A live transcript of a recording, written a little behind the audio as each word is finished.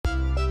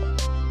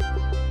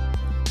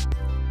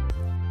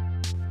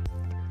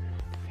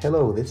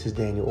Hello, this is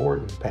Daniel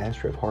Orton,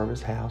 pastor of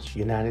Harvest House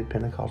United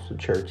Pentecostal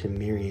Church in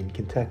Marion,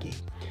 Kentucky.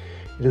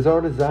 It is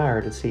our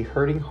desire to see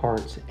hurting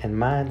hearts and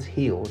minds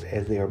healed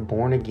as they are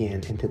born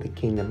again into the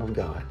kingdom of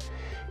God.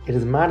 It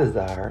is my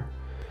desire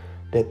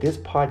that this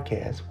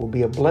podcast will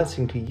be a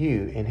blessing to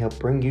you and help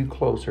bring you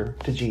closer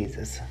to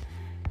Jesus.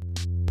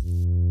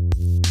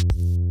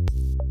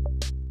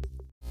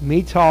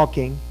 Me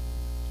talking,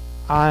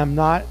 I am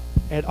not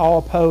at all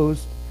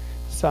opposed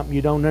to something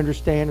you don't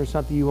understand or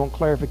something you want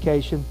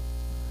clarification.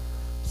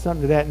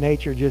 Something of that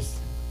nature, just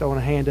throwing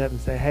a hand up and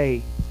say,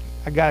 hey,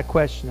 I got a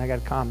question, I got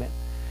a comment.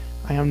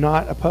 I am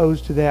not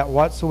opposed to that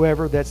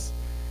whatsoever. That's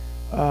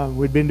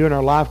we've been doing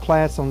our live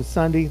class on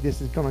Sunday.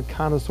 This is going to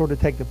kind of sort of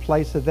take the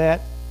place of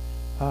that.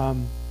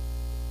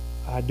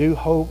 I do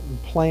hope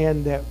and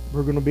plan that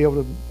we're going to be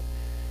able to,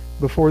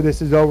 before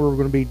this is over, we're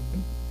going to be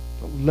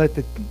let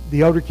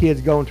the older kids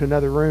go into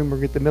another room or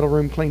get the middle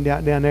room cleaned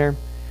out down there,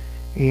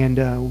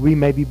 and we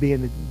maybe be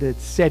in the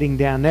setting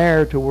down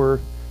there to where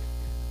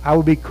I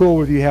would be cool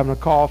with you having a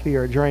coffee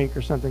or a drink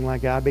or something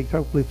like that. I'd be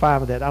totally fine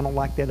with that. I don't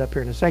like that up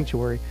here in the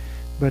sanctuary,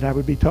 but I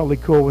would be totally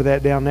cool with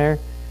that down there.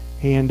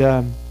 And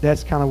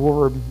that's kind of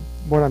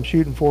what I'm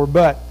shooting for.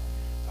 But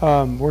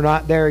we're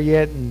not there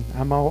yet, and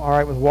I'm all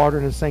right with water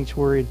in the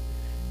sanctuary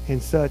and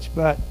such.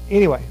 But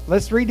anyway,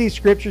 let's read these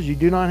scriptures. You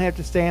do not have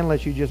to stand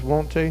unless you just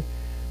want to.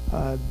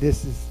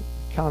 This is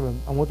kind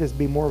of I want this to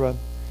be more of a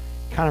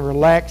kind of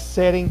relaxed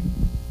setting.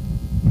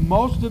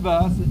 Most of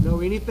us that know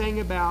anything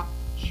about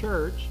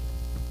church,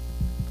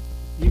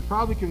 you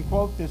probably can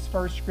quote this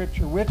first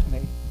scripture with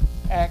me,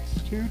 Acts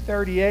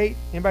 2:38.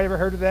 Anybody ever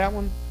heard of that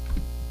one?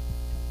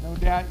 No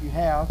doubt you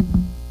have.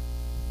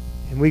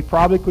 And we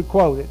probably could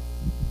quote it.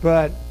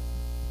 But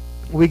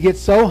we get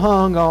so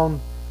hung on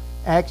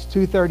Acts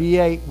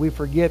 2:38, we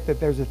forget that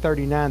there's a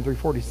 39 through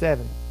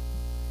 47.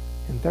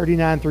 And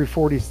 39 through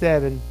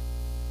 47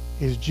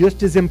 is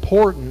just as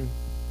important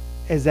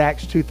as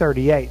Acts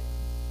 2:38.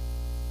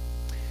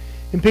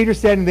 And Peter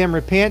said to them,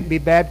 repent and be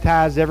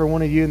baptized, every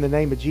one of you, in the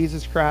name of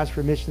Jesus Christ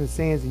for remission of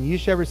sins, and you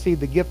shall receive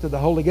the gift of the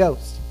Holy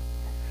Ghost.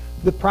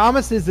 The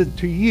promise is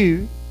to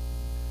you,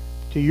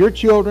 to your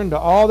children, to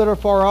all that are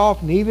far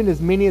off, and even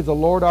as many as the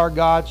Lord our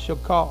God shall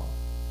call.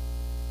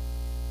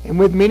 And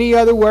with many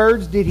other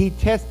words did he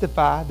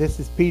testify, this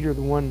is Peter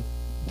the one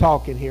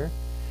talking here,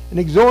 and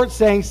exhort,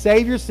 saying,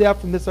 save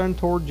yourself from this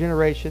untoward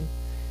generation.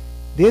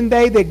 Then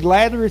they that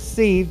gladly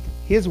received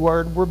his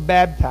word were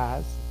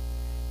baptized.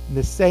 And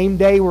the same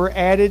day were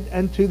added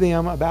unto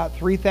them about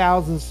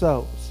 3,000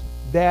 souls.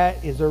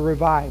 That is a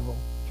revival,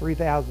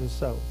 3,000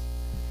 souls.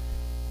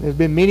 There's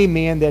been many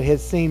men that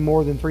has seen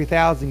more than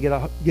 3,000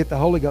 get the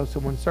Holy Ghost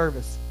in one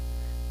service.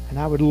 And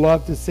I would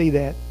love to see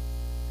that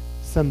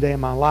someday in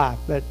my life.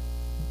 But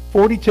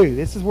 42,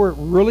 this is where it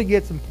really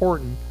gets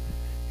important,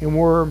 and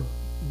we're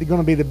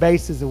going to be the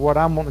basis of what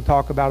I'm wanting to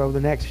talk about over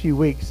the next few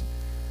weeks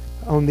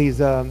on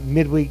these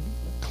midweek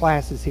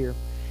classes here.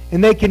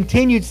 And they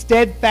continued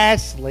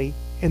steadfastly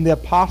in the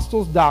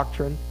apostles'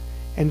 doctrine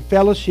and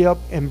fellowship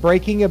and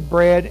breaking of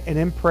bread and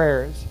in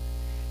prayers.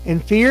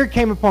 And fear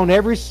came upon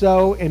every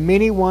soul, and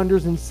many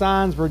wonders and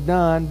signs were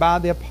done by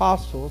the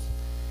apostles.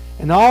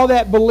 And all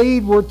that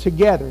believed were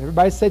together.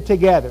 Everybody said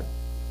together.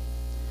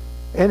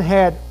 And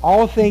had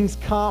all things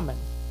common.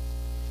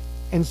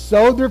 And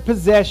sold their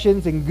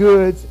possessions and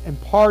goods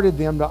and parted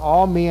them to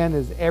all men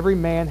as every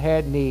man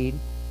had need.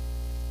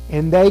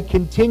 And they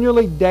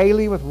continually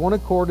daily with one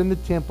accord in the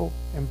temple,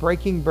 and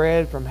breaking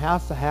bread from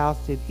house to house,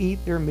 did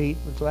eat their meat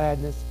with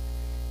gladness,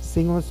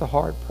 singleness of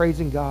heart,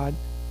 praising God,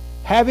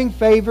 having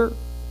favor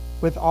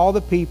with all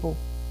the people.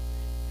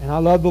 And I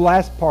love the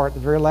last part, the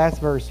very last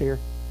verse here.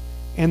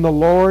 And the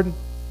Lord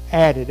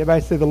added.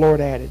 Everybody say the Lord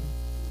added.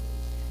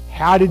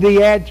 How did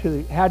he add?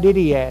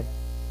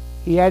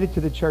 He added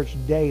to the church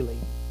daily,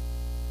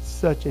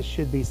 such as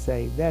should be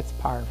saved. That's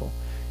powerful.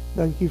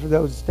 Thank you for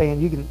those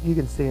stand. You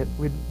can see it.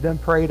 We've done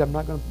prayed. I'm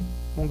not going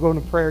to go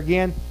into prayer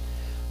again.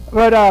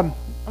 But I'm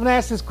going to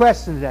ask this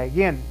question today.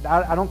 Again,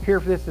 I don't care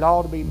for this at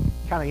all to be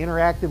kind of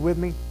interactive with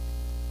me.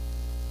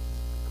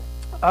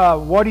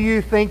 What do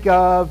you think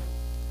of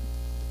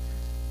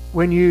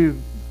when you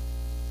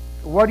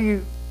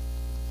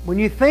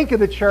think of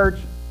the church?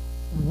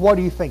 What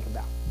do you think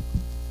about?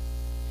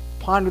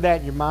 Ponder that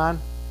in your mind.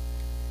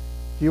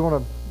 If you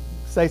want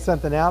to say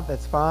something out,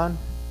 that's fine.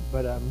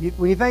 But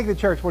when you think of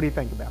the church, what do you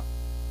think about?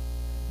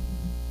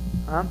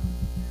 Huh?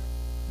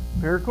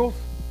 Miracles?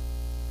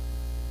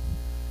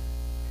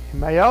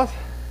 Anybody else?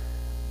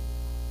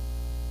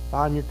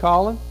 Find your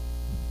calling?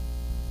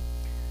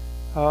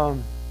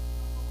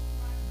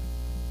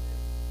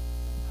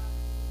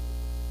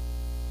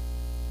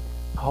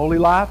 Holy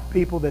life,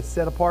 people that's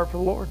set apart for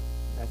the Lord.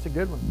 That's a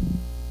good one.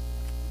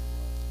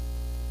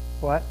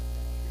 What?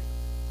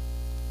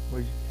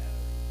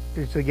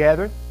 You're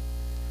together?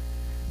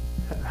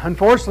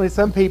 Unfortunately,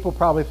 some people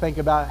probably think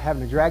about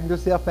having to drag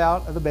themselves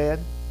out of the bed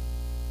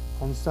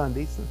on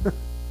Sundays.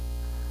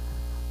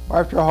 Or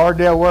after a hard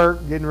day of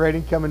work, getting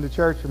ready to come into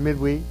church for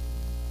midweek,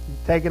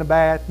 taking a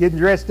bath, getting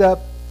dressed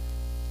up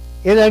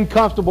in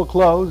uncomfortable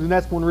clothes. And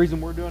that's one reason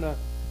we're doing a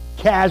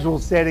casual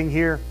setting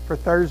here for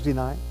Thursday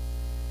night.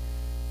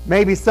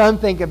 Maybe some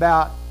think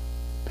about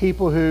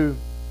people who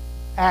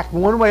act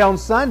one way on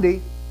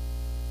Sunday,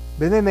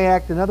 but then they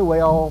act another way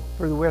all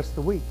for the rest of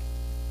the week.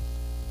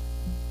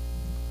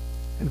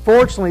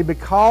 Unfortunately,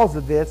 because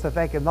of this, I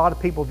think a lot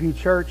of people view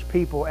church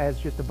people as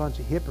just a bunch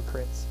of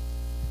hypocrites.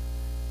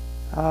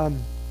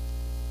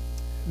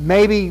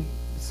 Maybe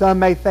some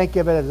may think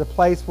of it as a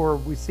place where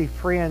we see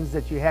friends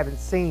that you haven't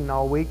seen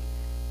all week.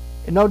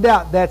 And no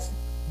doubt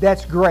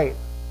that's great.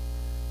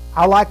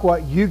 I like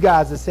what you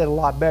guys have said a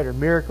lot better.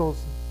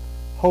 Miracles,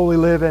 holy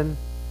living,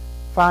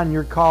 finding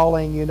your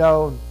calling,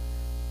 a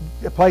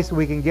place that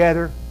we can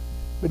gather.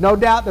 But no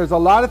doubt there's a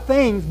lot of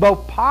things,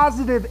 both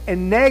positive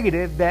and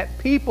negative, that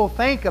people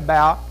think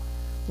about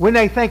when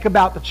they think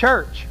about the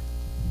church.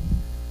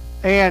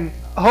 And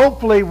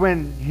hopefully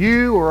when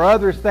you or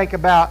others think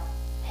about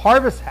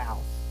Harvest House,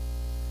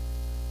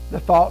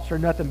 the thoughts are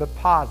nothing but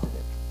positive.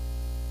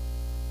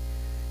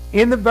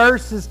 In the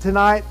verses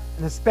tonight,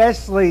 and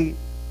especially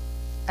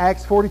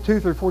Acts 42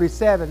 through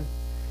 47,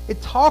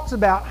 it talks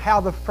about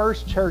how the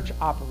first church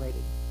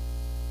operated.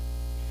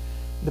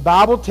 The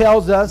Bible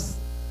tells us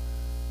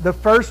the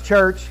first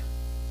church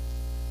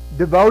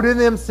devoted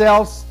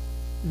themselves,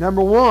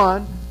 number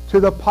one, to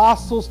the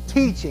apostles'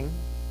 teaching,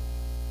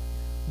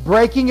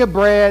 breaking of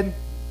bread,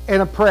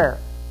 and a prayer.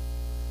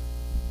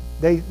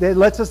 They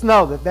lets us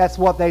know that that's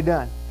what they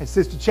done. And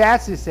Sister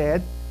Chastity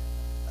said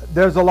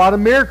there's a lot of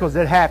miracles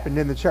that happened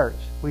in the church.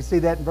 We see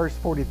that in verse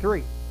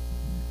 43.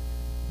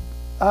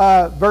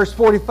 Verse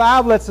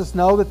 45 lets us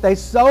know that they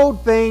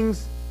sold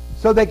things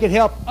so they could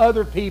help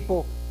other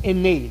people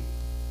in need.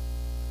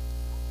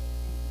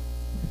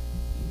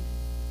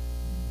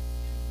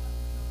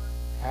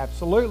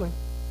 Absolutely.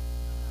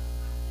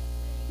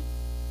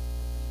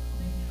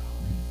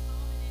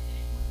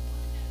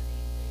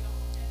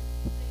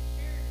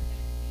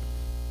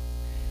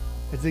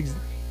 It's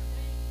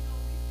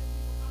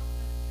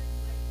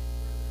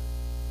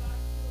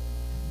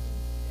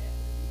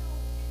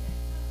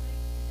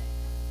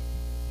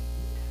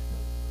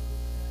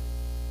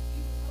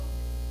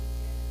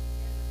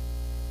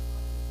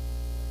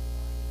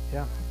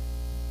yeah.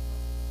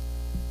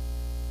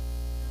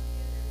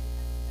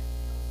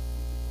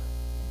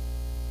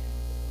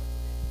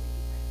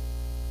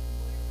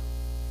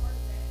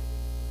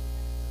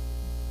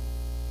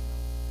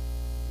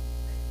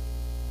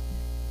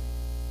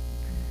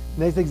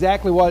 And that's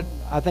exactly what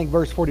I think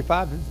verse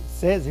 45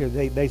 says here.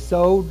 They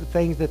sold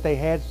things that they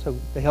had so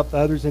they helped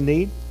others in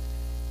need.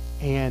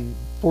 And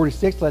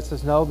 46 lets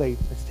us know,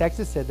 as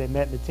Texas said, they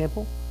met in the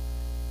temple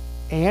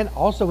and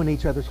also in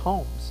each other's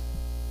homes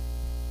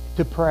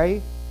to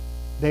pray.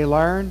 They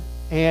learn,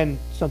 and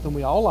something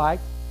we all like,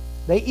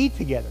 they eat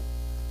together.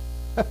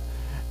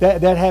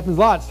 that happens a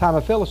lot. It's time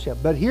of fellowship.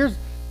 But here's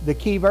the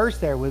key verse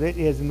there with it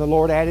is, and the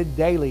Lord added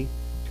daily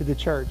to the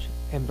church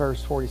in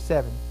verse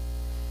 47.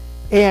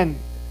 And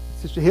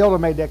Sister Hilda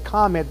made that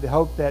comment, the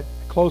hope that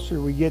the closer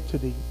we get to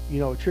the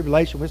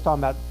tribulation. We was talking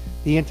about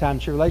the end time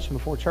tribulation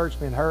before church,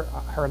 and her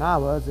and I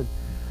was,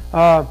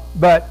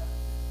 but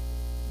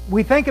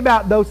we think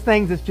about those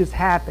things that's just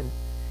happened.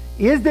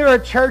 Is there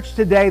a church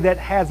today that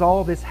has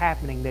all this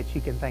happening that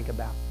you can think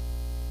about?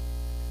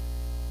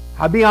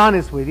 I'll be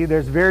honest with you,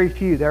 there's very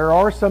few. There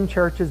are some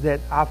churches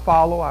that I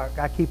follow.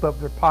 I keep up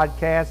their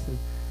podcasts, and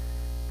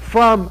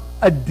from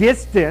a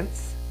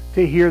distance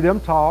to hear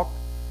them talk,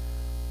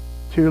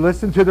 to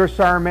listen to their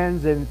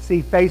sermons and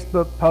see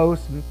Facebook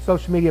posts and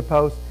social media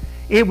posts,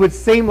 it would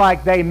seem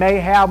like they may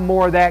have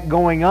more of that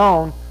going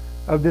on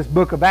of this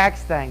book of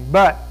Acts thing.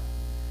 But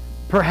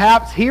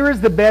perhaps here is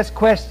the best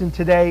question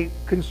today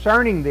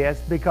concerning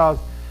this, because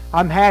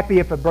I'm happy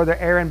if a Brother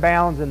Aaron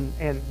Bounds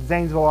in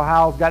Zanesville,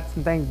 Ohio, has got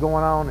some things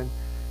going on,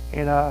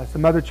 and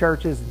some other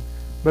churches, and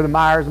Brother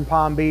Myers in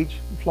Palm Beach,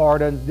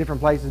 Florida, and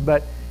different places.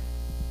 But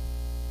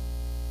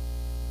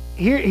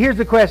here's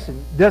the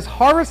question. Does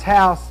Harvest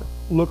House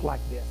look like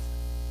this?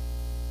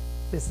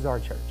 This is our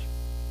church.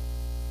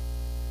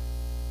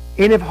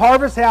 And if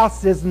Harvest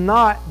House is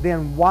not,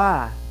 then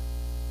why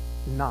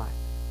not?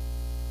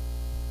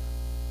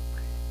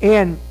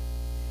 And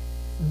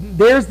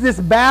there's this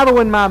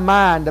battle in my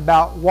mind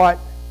about what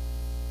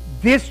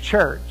this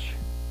church,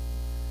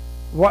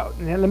 now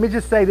let me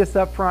just say this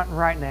up front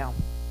right now.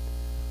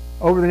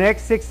 Over the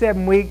next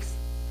 6-7 weeks,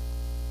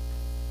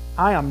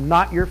 I am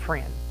not your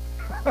friend.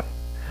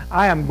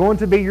 I am going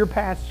to be your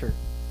pastor.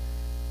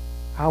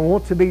 I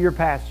want to be your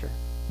pastor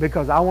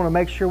because I want to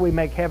make sure we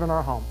make heaven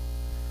our home.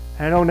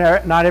 And I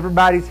know not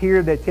everybody's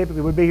here that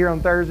typically would be here on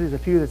Thursdays. A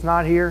few that's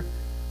not here.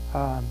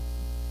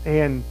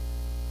 And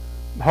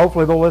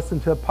hopefully they'll listen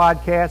to a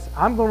podcast.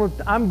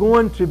 I'm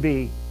going to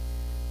be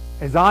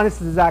as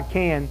honest as I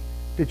can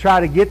to try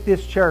to get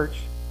this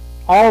church,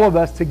 all of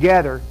us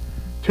together,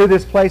 to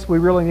this place we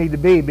really need to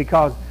be,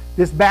 because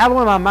this battle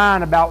in my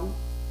mind about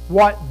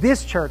what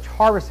this church,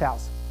 Harvest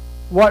House,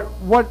 what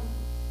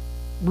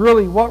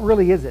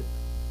really is it?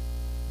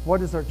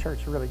 What does our church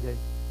really do?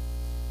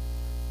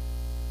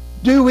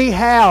 Do we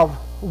have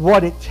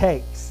what it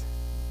takes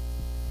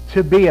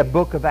to be a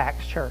Book of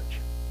Acts church?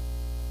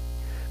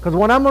 Because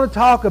what I'm going to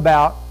talk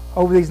about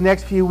over these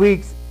next few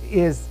weeks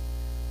is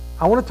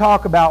I want to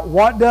talk about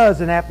what does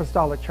an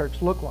apostolic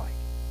church look like.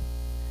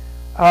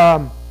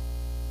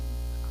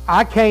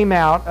 I came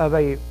out of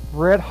a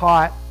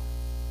red-hot,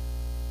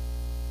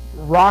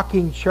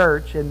 rocking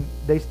church, and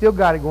they still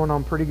got it going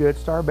on pretty good,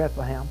 Star of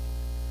Bethlehem.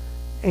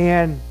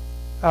 And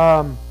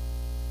I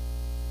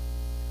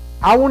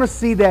want to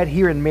see that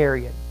here in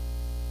Marion.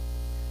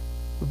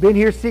 We've been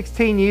here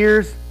 16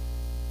 years,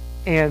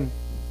 and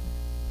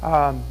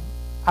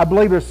I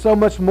believe there's so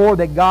much more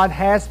that God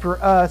has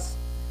for us.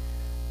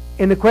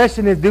 And the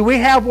question is, do we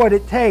have what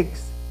it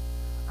takes?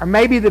 Or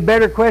maybe the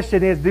better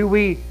question is, do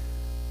we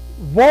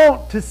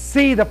want to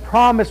see the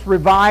promised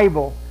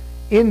revival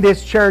in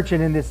this church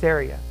and in this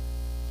area?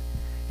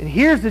 And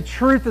here's the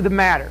truth of the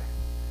matter.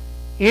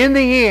 In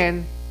the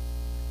end,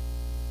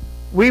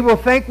 we will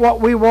think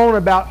what we want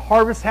about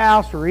Harvest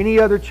House or any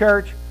other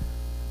church,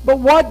 but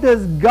what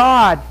does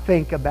God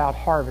think about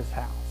Harvest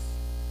House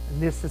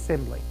and this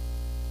assembly?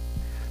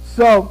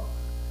 So,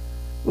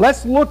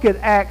 let's look at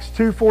Acts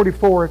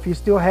 2:44 if you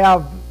still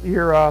have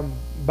your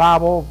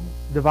Bible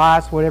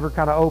device, whatever,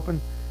 kind of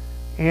open.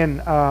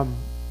 And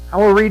I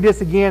want to read this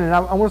again, and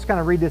I want to kind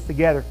of read this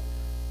together,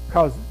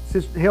 because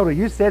Sister Hilda,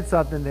 you said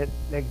something that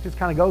just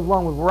kind of goes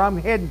along with where I'm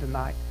heading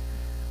tonight.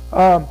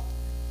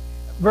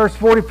 Verse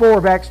 44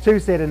 of Acts 2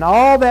 said, "And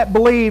all that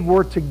believed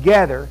were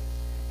together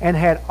and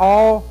had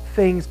all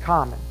things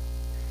common."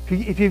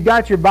 If you've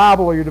got your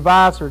Bible or your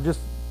device, or just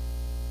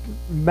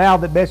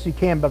mouth it best you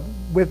can, but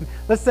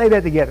let's say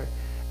that together.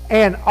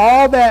 And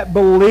all that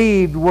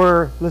believed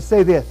were, let's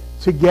say this,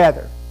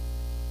 together.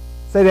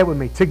 Say that with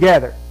me,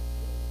 together.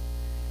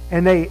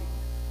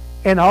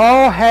 And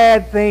all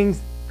had things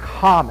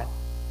common.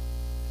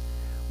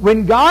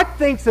 When God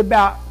thinks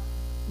about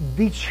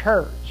the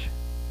church,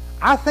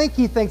 I think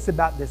He thinks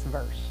about this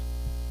verse.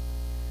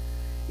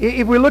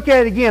 If we look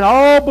at it again,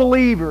 all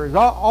believers,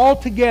 all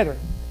together,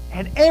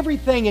 had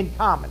everything in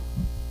common.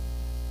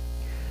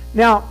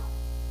 Now,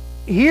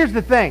 here's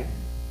the thing.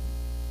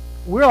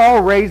 We're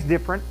all raised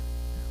different.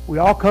 We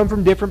all come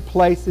from different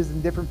places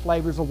and different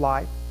flavors of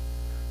life.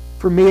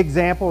 For me,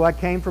 example, I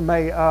came from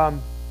a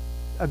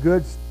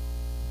good,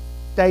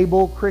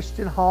 stable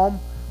Christian home.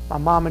 My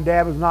mom and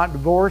dad was not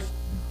divorced,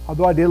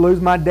 although I did lose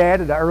my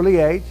dad at an early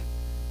age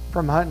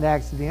from a hunting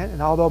accident.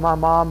 And although my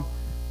mom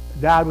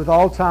died with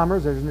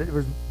Alzheimer's, there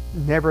was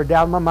never a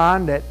doubt in my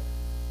mind that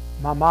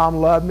my mom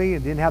loved me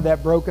and didn't have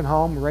that broken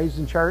home, raised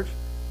in church.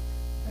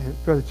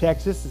 And Brother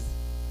Texas has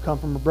come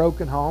from a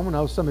broken home. I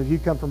know some of you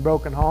come from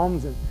broken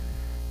homes, and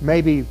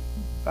maybe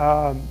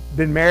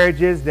been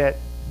marriages that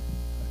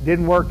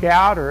didn't work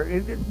out,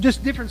 or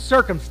just different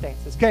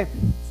circumstances. Okay,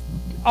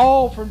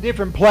 all from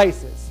different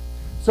places.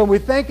 So when we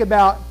think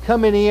about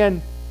coming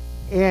in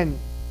and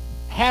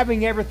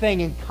having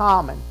everything in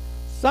common,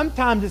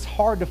 sometimes it's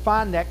hard to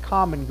find that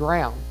common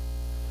ground.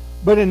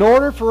 But in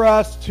order for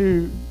us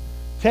to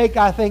take,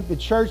 I think, the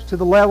church to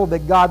the level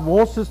that God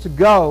wants us to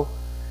go,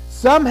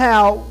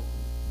 somehow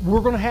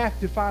we're going to have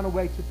to find a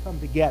way to come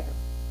together.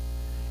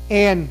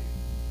 And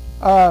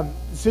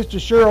Sister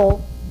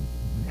Cheryl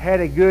had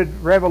a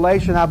good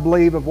revelation, I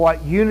believe, of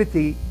what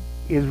unity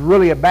is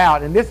really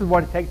about. And this is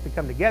what it takes to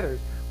come together.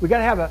 We've got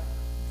to have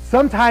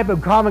some type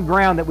of common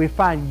ground that we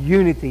find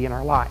unity in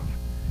our life.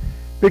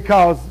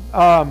 Because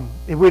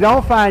if we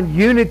don't find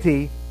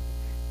unity,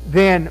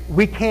 then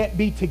we can't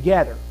be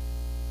together.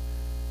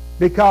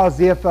 Because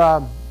if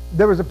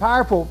there was a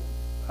powerful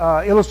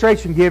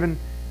illustration given,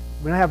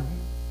 when I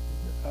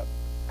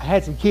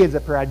had some kids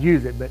up here, I'd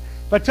use it. But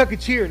if I took a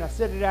chair and I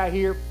set it out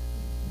here,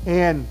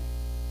 and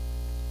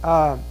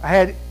I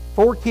had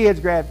 4 kids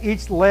grab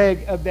each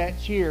leg of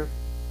that chair,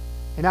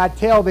 and I'd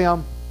tell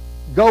them,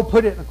 go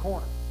put it in a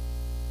corner.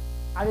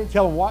 I didn't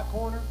tell them what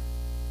corner,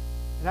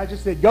 and I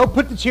just said, go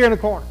put the chair in a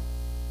corner.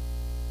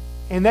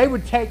 And they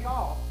would take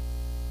off.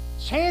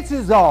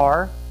 Chances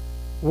are,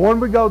 one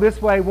would go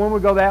this way, one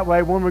would go that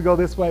way, one would go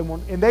this way,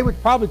 and they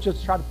would probably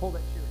just try to pull that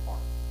chair apart.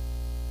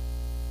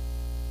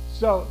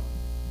 So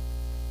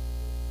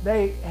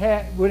they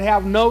would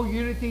have no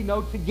unity,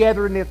 no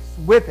togetherness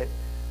with it.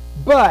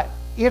 But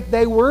if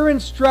they were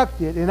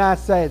instructed, and I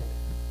said,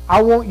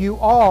 I want you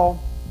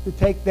all to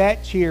take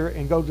that chair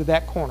and go to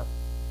that corner.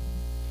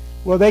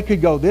 Well, they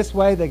could go this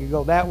way, they could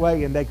go that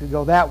way, and they could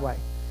go that way.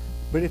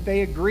 But if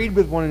they agreed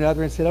with one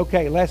another and said,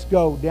 okay, let's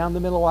go down the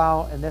middle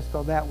aisle and let's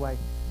go that way,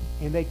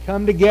 and they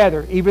come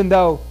together, even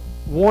though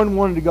one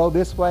wanted to go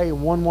this way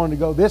and one wanted to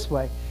go this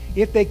way,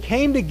 if they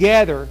came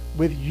together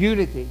with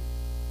unity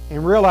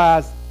and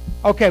realized,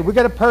 okay, we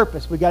got a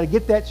purpose, we got to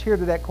get that chair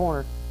to that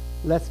corner,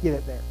 let's get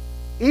it there.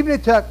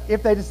 Even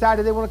if they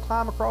decided they want to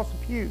climb across the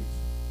pews.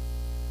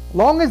 As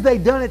long as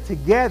they've done it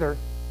together,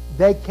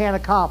 they can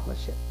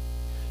accomplish it.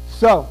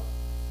 So,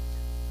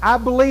 I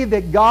believe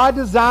that God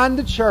designed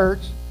the church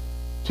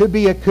to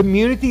be a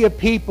community of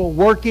people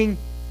working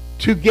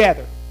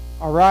together.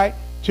 All right?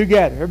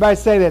 Together. Everybody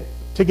say that,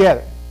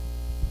 together.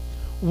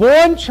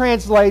 One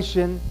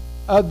translation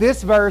of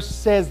this verse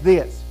says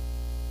this: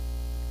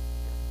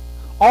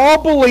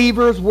 all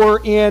believers were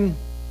in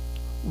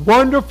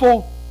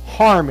wonderful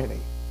harmony.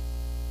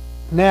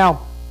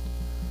 Now,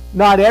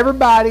 not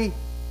everybody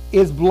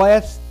is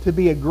blessed to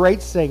be a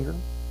great singer.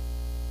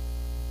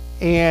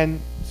 And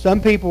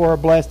some people are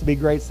blessed to be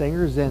great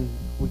singers, and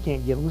we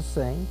can't get them to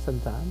sing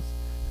sometimes.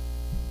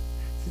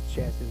 It's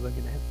Chassis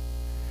looking at me.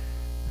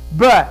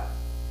 But,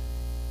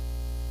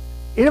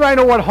 anybody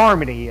know what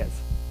harmony is?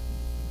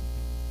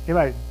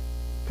 Anybody,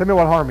 tell me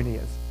what harmony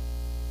is.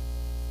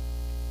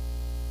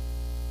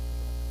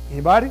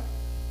 Anybody?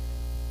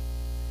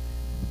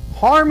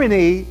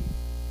 Harmony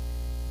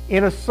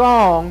in a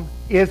song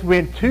is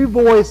when two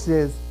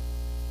voices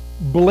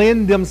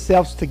blend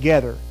themselves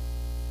together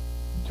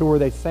to where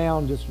they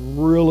sound just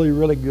really,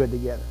 really good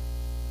together.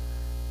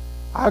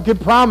 I can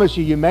promise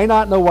you, you may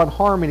not know what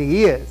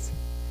harmony is,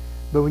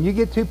 but when you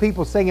get two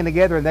people singing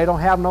together and they don't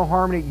have no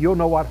harmony, you'll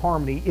know what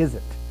harmony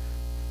isn't.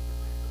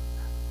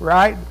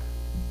 Right?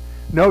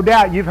 No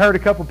doubt you've heard a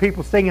couple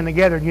people singing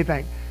together and you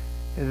think,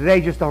 they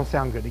just don't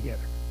sound good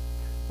together.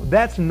 Well,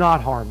 that's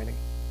not harmony.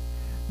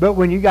 But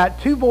when you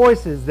got two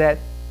voices that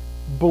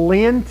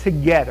blend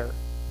together,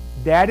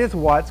 that is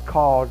what's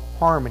called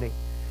harmony.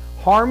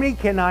 Harmony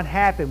cannot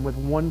happen with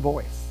one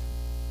voice.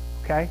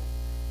 Okay?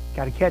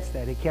 Got to catch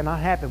that. It cannot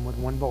happen with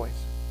one voice.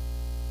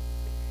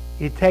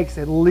 It takes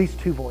at least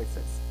two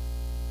voices.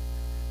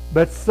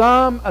 But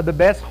some of the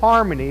best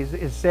harmonies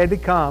is said to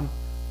come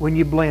when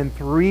you blend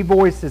three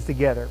voices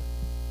together.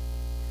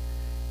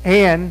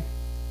 And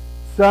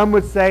some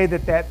would say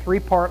that that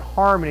three-part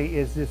harmony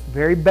is just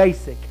very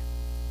basic,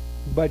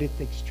 but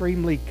it's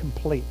extremely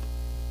complete.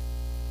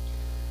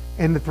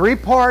 And the three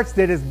parts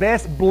that is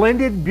best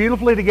blended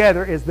beautifully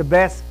together is the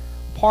best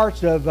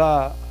parts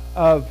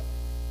of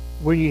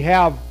when you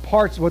have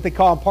parts, what they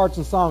call parts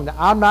of song. Now,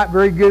 I'm not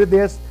very good at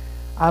this.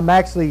 I'm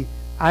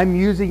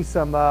using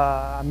some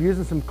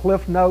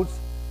Cliff Notes.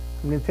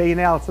 I'm going to tell you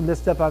now, some of this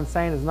stuff I'm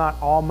saying is not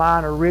all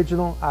mine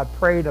original. I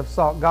prayed, I've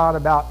sought God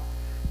about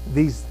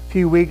these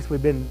few weeks.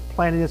 We've been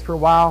planning this for a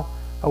while,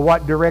 of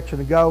what direction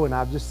to go, and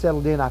I've just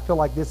settled in. I feel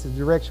like this is the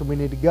direction we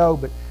need to go,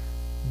 but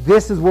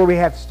this is where we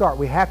have to start.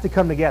 We have to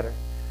come together.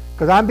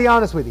 Because I'm be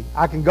honest with you,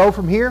 I can go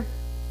from here,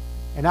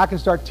 and I can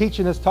start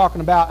teaching us,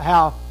 talking about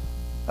how,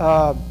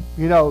 the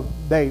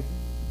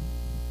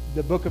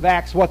book of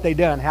Acts, what they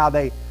done, how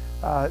they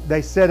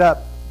set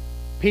up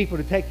people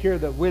to take care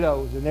of the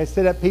widows, and they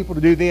set up people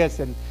to do this,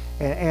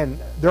 and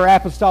their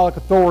apostolic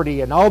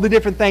authority, and all the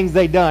different things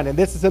they done. And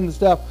this is some of the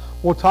stuff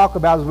we'll talk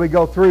about as we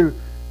go through,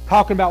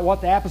 talking about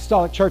what the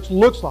apostolic church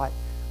looks like.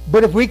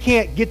 But if we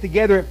can't get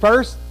together at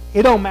first,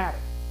 it don't matter.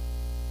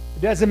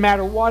 It doesn't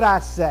matter what I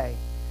say.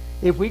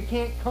 If we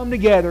can't come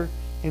together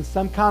in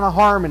some kind of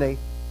harmony,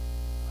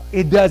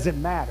 it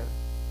doesn't matter.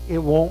 It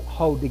won't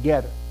hold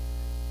together.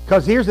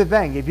 Because here's the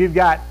thing. If you've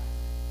got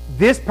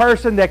this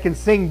person that can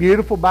sing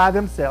beautiful by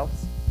themselves,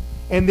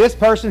 and this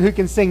person who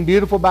can sing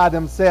beautiful by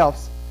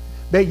themselves,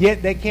 but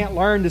yet they can't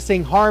learn to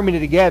sing harmony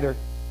together,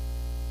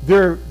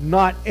 they're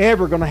not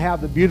ever going to have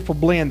the beautiful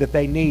blend that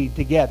they need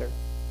together.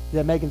 Is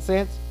that making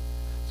sense?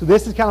 So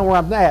this is kind of where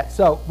I'm at.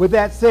 So with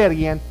that said,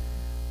 again,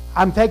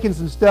 I'm taking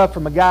some stuff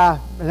from a guy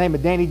by the name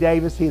of Danny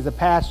Davis. He is a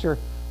pastor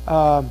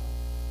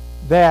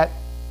that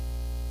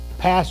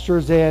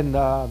pastors in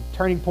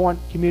Turning Point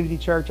Community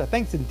Church. I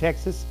think it's in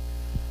Texas.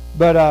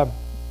 But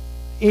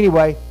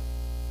anyway,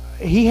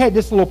 he had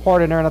this little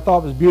part in there, and I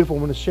thought it was beautiful. I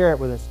want to share it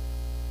with us.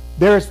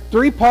 There's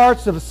three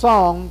parts of a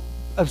song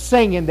of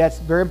singing that's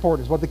very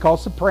important. It's what they call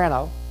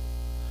soprano,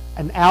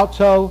 an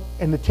alto,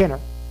 and the tenor.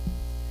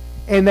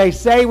 And they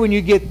say when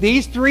you get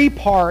these three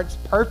parts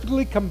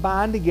perfectly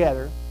combined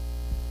together,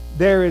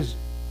 there is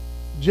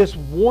just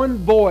one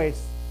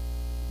voice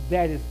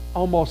that is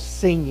almost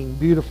singing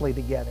beautifully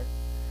together.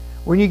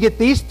 When you get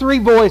these three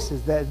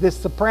voices, this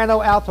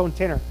soprano, alto, and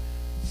tenor,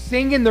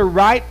 singing the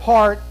right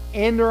part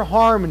in their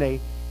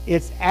harmony,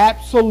 it's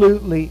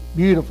absolutely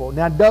beautiful.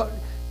 Now,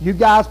 you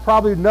guys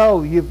probably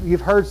know,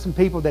 you've heard some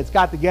people that's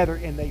got together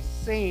and they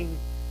sing.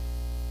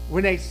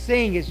 When they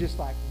sing, it's just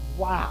like,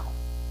 wow.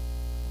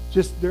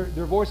 Just their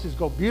voices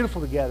go beautiful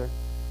together.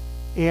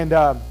 And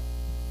I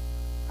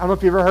don't know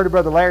if you've ever heard of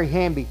Brother Larry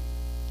Hamby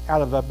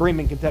out of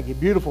Bremen, Kentucky.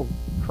 Beautiful,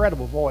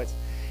 incredible voice.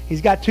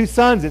 He's got two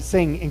sons that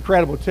sing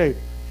incredible too.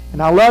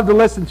 And I love to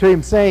listen to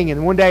him sing.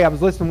 And one day I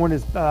was listening to one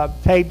of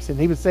his tapes, and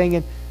he was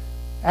singing.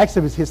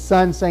 Actually, it was his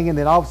son singing.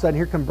 Then all of a sudden,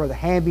 here comes Brother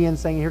Hamby in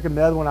singing. Here comes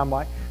the other one. I'm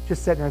like,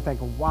 just sitting there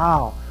thinking,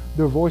 wow,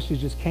 their voices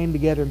just came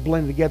together and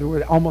blended together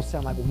where it almost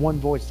sounded like one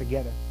voice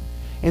together.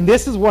 And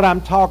this is what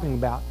I'm talking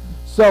about.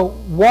 So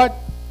what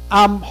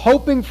I'm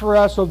hoping for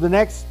us over the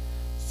next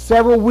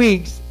several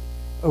weeks,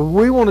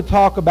 we want to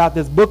talk about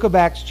this Book of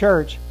Acts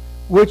church,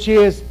 which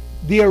is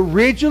the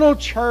original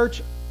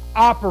church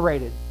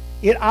operated.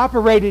 It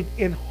operated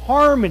in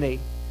harmony.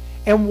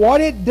 And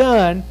what it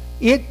done,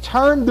 it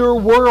turned their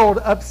world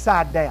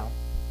upside down.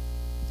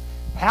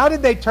 How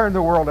did they turn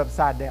the world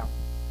upside down?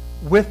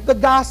 With the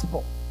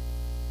gospel.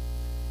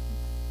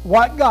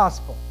 What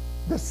gospel?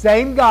 The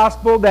same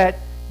gospel that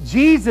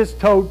Jesus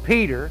told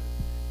Peter.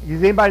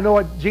 Does anybody know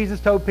what Jesus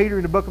told Peter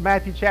in the book of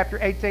Matthew chapter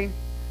 18?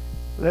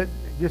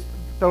 Just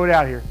throw it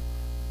out here.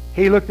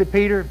 He looked at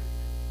Peter.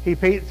 He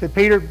said,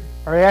 Peter,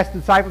 or he asked the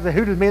disciples,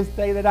 who do men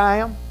say that I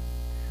am?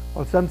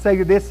 Well, some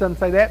say this, some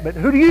say that, but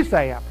who do you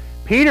say I am?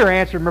 Peter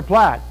answered and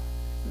replied,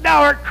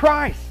 Thou art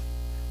Christ,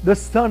 the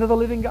Son of the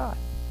living God.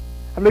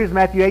 I believe it's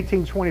Matthew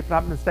 18:20, if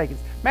I'm not mistaken.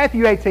 It's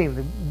Matthew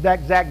 18, the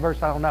exact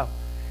verse I don't know.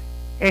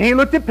 And he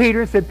looked at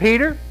Peter and said,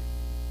 Peter,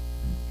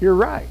 you're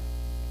right.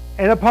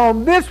 And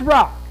upon this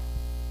rock,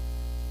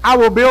 I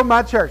will build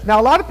my church. Now,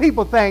 a lot of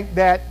people think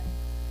that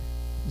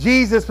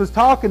Jesus was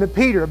talking to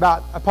Peter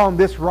about upon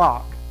this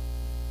rock,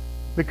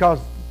 because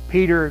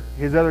Peter,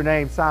 his other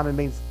name, Simon,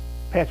 means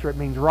Petra, it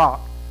means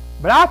rock.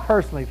 But I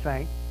personally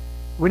think,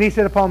 when he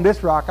said upon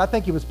this rock, I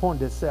think he was pointing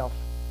to himself.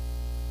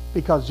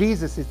 Because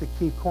Jesus is the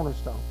chief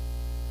cornerstone.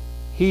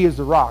 He is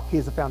the rock. He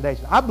is the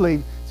foundation. I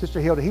believe,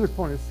 Sister Hilda, he was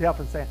pointing to himself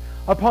and saying,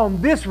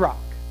 upon this rock,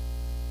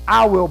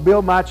 I will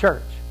build my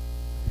church,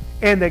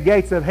 and the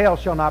gates of hell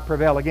shall not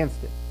prevail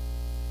against it.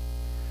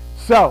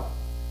 So,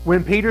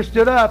 when Peter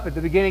stood up at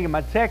the beginning of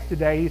my text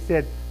today, he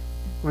said,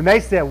 when they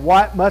said,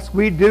 what must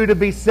we do to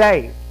be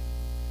saved?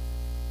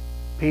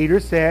 Peter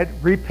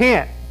said,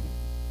 repent.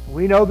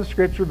 We know the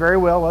scripture very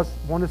well, us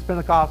Oneness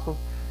Pentecostals.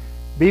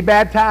 Be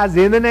baptized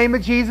in the name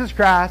of Jesus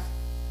Christ.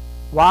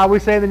 Why we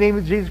say the name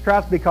of Jesus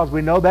Christ? Because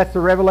we know that's the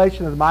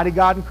revelation of the mighty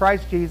God in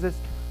Christ Jesus.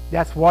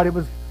 That's what it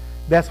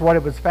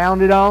was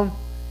founded on.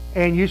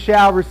 And you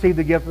shall receive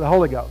the gift of the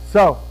Holy Ghost.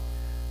 So,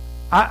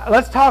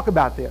 let's talk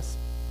about this.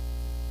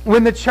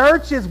 When the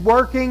church is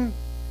working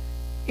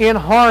in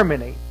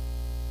harmony,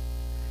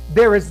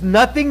 there is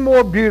nothing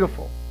more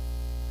beautiful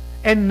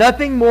and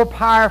nothing more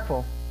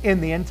powerful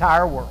in the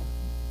entire world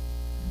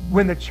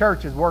when the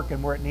church is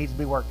working where it needs to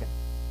be working.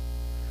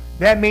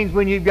 That means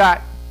when you've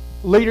got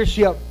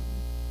leadership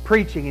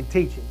preaching and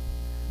teaching,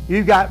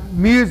 you've got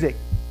music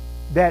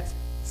that's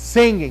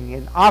singing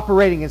and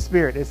operating in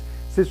spirit. As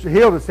Sister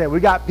Hilda said, we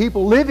got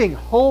people living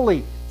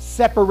holy,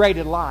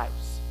 separated lives.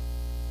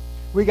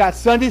 We got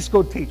Sunday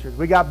school teachers.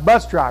 We got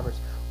bus drivers.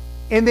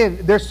 And then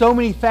there's so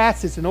many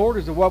facets and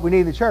orders of what we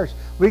need in the church.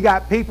 We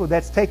got people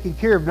that's taking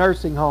care of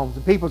nursing homes,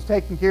 and people's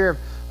taking care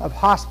of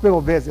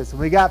hospital visits. And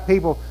we got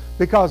people,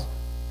 because,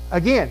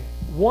 again,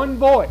 one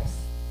voice.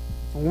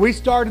 When we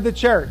started the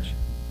church,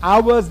 I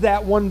was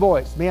that one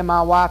voice. Me and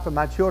my wife and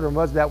my children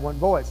was that one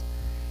voice.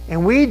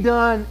 And we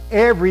done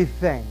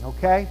everything,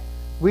 okay?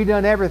 We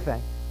done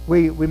everything.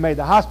 We made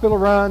the hospital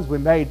runs. We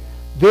made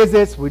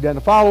visits. We done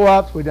the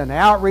follow-ups. We done the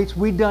outreach.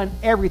 We done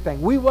everything.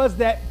 We was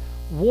that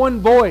one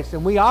voice,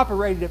 and we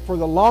operated it for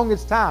the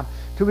longest time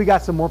till we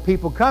got some more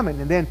people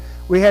coming. And then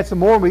we had some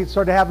more. We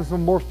started having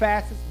some more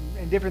facets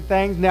and different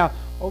things. Now,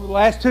 over the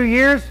last 2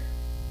 years,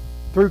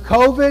 through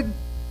COVID,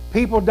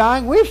 people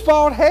dying, we've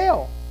fought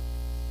hell.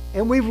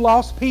 And we've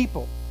lost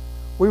people.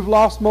 We've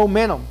lost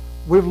momentum.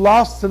 We've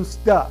lost some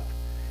stuff.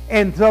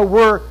 And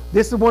so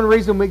this is one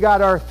reason we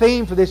got our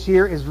theme for this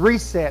year is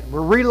reset.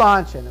 We're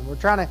relaunching, and we're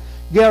trying to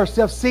get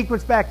ourselves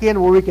sequenced back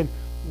in where we can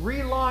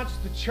relaunch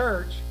the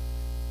church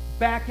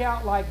back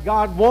out like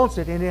God wants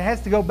it. And it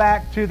has to go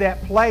back to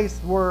that place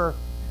where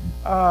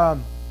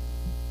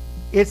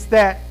it's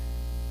that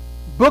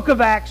Book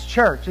of Acts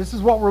church. This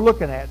is what we're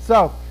looking at.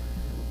 So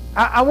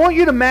I want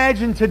you to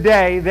imagine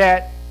today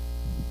that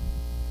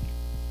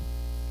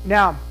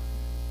now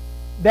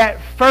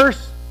that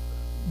first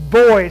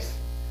voice,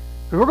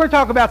 we're going to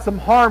talk about some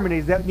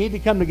harmonies that need to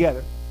come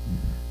together.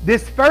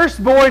 This first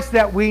voice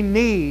that we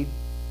need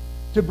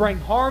to bring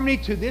harmony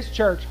to this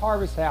church,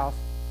 Harvest House,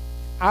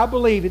 I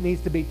believe it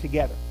needs to be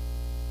together.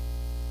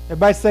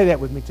 Everybody say that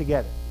with me,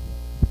 together.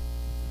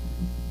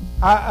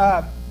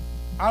 I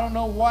don't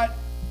know what,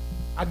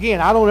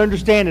 again, I don't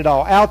understand it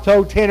all.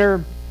 Alto,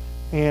 tenor,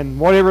 and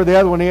whatever the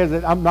other one is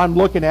that I'm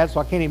looking at, so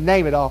I can't even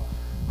name it all.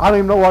 I don't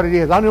even know what it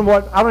is. I don't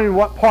even know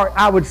what part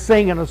I would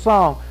sing in a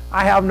song.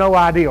 I have no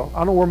idea. I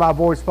don't know where my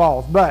voice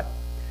falls. But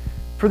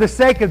for the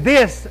sake of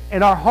this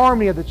and our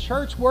harmony of the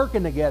church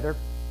working together,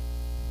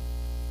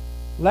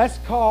 let's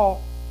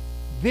call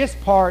this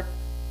part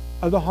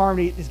of the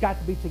harmony, it's got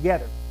to be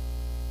together.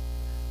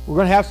 We're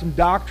going to have some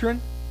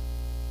doctrine.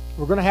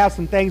 We're going to have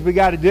some things we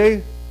got to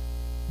do.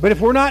 But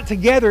if we're not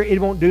together,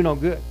 it won't do no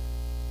good.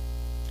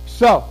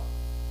 So,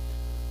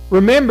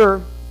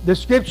 remember, the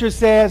scripture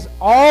says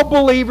all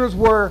believers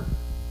were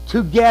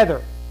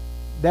together.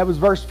 That was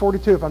verse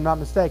 42, if I'm not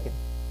mistaken.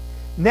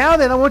 Now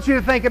then, I want you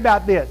to think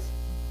about this.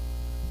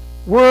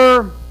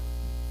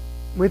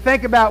 We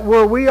think about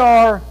where we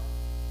are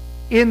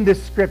in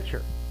this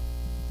scripture.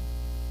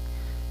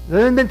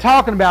 They've been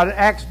talking about it.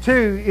 Acts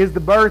 2 is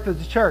the birth of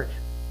the church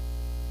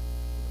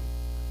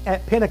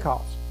at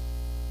Pentecost.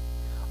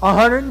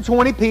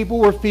 120 people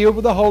were filled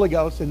with the Holy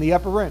Ghost in the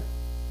upper room.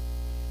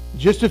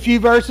 Just a few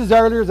verses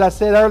earlier, as I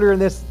said earlier in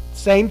this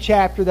same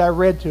chapter that I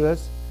read to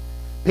us,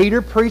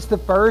 Peter preached the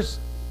first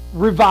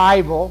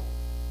revival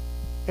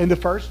in the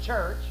first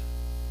church.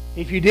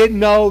 If you didn't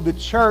know, the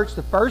church,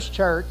 the first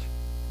church,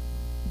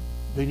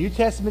 the New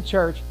Testament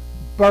church,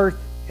 birthed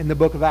in the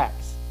book of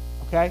Acts.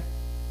 Okay?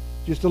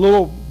 Just a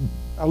little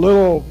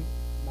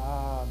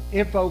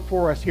info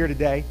for us here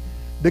today.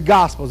 The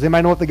Gospels.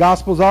 Anybody know what the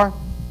Gospels are?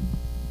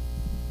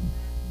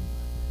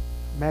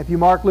 Matthew,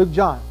 Mark, Luke,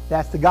 John.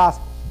 That's the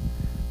Gospels.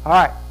 All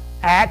right.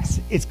 Acts,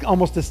 it's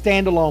almost a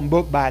standalone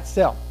book by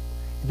itself.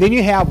 Then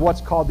you have what's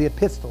called the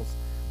epistles,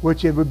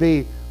 which it would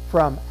be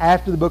from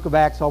after the book of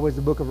Acts, always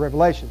the book of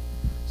Revelation.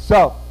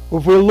 So,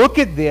 if we look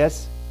at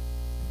this,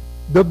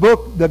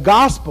 the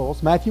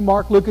Gospels, Matthew,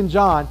 Mark, Luke, and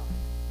John,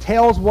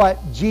 tells what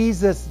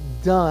Jesus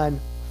done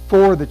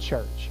for the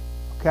church.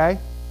 Okay?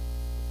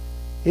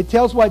 It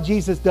tells what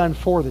Jesus done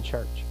for the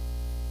church.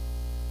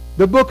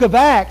 The book of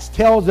Acts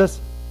tells us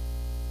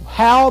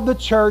how the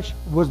church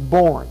was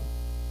born.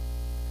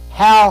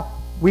 How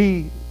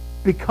we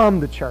become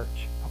the church.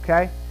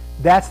 Okay?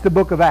 That's the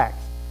book of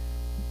Acts.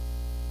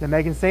 Is that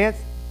making sense?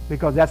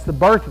 Because that's the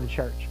birth of the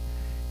church.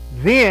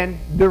 Then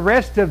the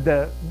rest of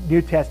the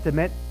New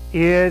Testament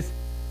is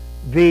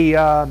the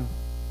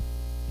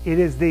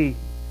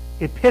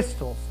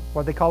epistles,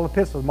 what they call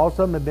epistles. Most of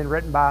them have been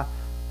written by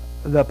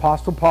the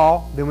Apostle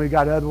Paul. Then we've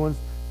got other ones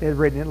that have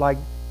written it like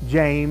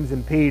James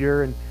and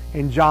Peter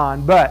and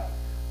John. But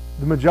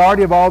the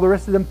majority of all the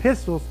rest of the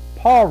epistles,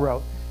 Paul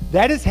wrote.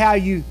 That is how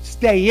you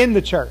stay in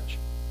the church.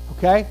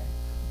 Okay?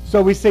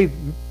 So we see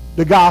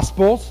the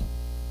Gospels.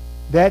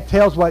 That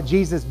tells what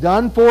Jesus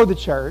done for the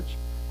church.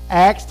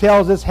 Acts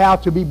tells us how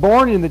to be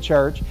born in the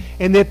church.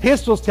 And the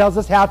epistles tells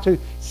us how to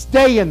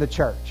stay in the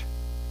church.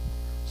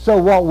 So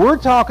what we're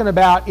talking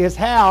about is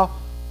how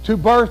to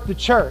birth the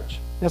church.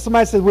 Now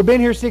somebody says, we've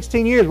been here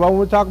 16 years. Why won't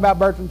we talk about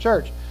birthing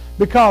church?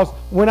 Because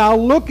when I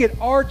look at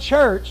our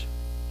church,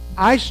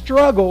 I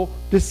struggle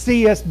to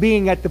see us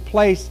being at the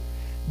place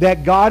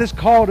that God has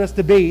called us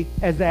to be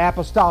as the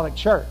apostolic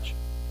church.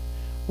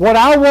 What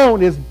I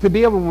want is to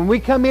be able, when we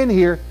come in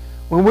here,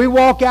 when we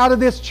walk out of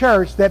this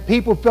church, that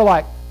people feel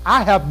like,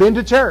 I have been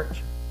to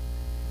church.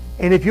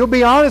 And if you'll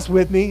be honest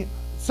with me,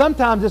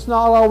 sometimes it's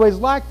not always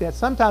like that.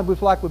 Sometimes we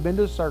feel like we've been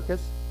to a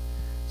circus.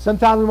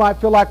 Sometimes we might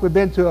feel like we've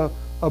been to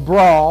a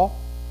brawl.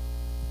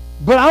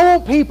 But I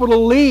want people to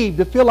leave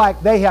to feel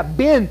like they have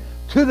been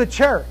to the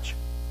church.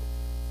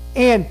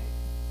 And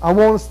I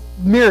want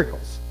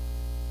miracles.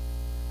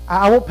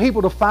 I want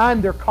people to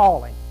find their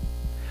calling.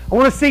 I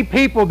want to see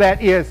people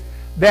that is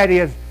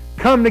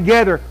come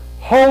together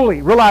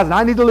holy, realizing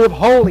I need to live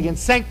holy and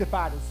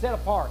sanctified and set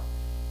apart.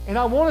 And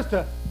I want us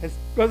to, as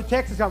Brother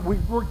Texas said,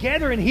 we're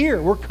gathering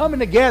here. We're coming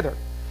together.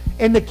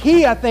 And the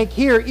key, I think,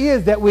 here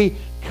is that we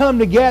come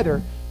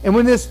together. And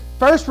when this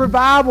first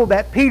revival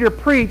that Peter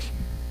preached,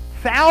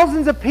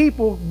 thousands of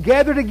people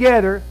gathered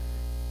together.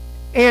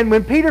 And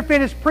when Peter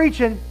finished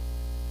preaching,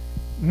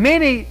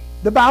 many,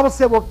 the Bible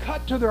said, were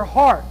cut to their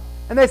heart.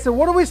 And they said,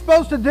 what are we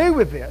supposed to do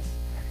with this?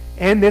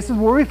 And this is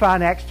where we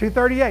find Acts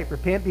 2:38.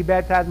 Repent, be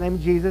baptized in the name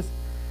of Jesus.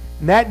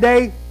 And that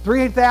day,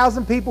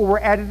 3,000 people were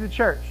added to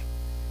church.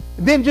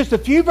 Then just a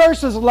few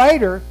verses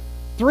later,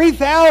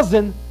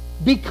 3,000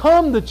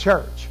 become the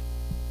church.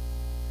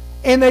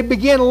 And they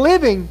begin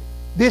living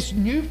this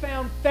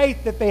newfound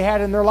faith that they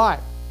had in their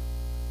life.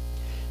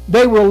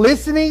 They were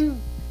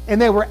listening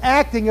and they were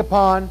acting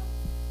upon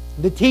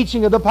the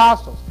teaching of the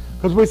apostles.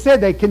 Because we said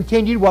they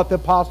continued what the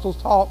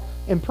apostles taught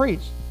and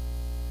preached.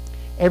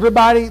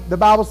 Everybody, the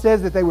Bible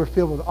says that they were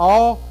filled with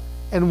awe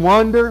and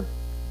wonder,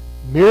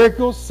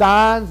 miracles,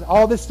 signs,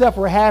 all this stuff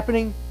were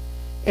happening.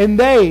 And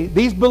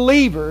these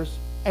believers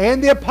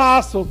and the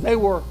apostles, they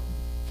were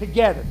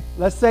together.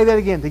 Let's say that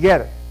again,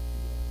 together.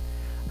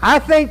 I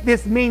think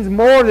this means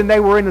more than they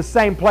were in the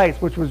same place,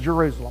 which was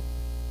Jerusalem.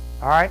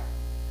 All right?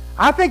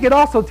 I think it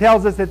also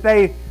tells us that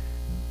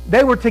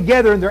they were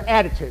together in their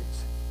attitudes.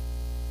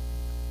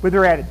 With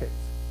their attitudes.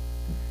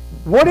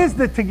 What's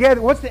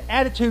the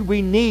attitude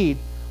we need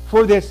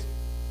for this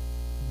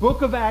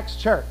Book of Acts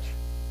church?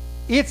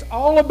 It's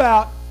all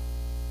about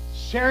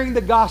sharing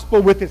the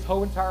gospel with this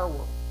whole entire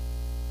world.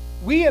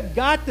 We have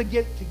got to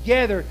get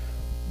together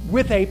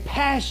with a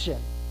passion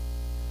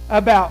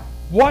about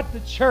what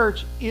the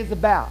church is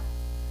about.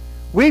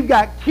 We've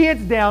got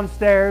kids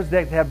downstairs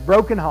that have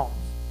broken homes.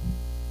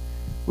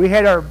 We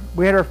had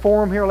our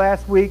forum here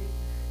last week.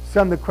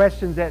 Some of the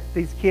questions that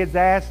these kids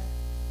asked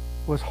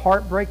was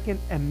heartbreaking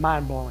and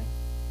mind-blowing.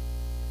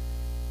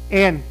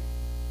 And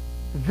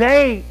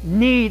they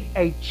need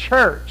a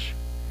church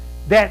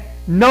that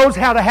knows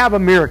how to have a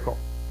miracle.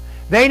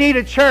 They need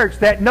a church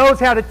that knows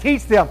how to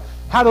teach them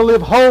how to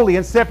live holy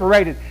and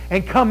separated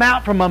and come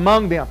out from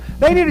among them.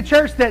 They need a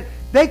church that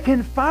they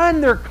can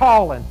find their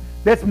calling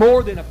that's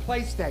more than a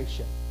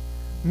PlayStation,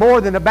 more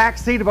than the back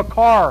seat of a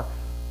car,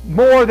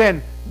 more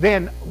than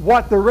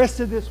what the rest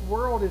of this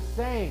world is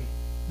saying.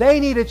 They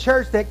need a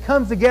church that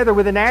comes together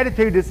with an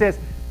attitude that says,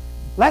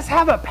 let's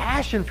have a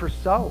passion for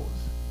souls.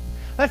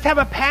 Let's have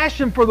a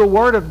passion for the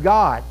Word of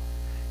God.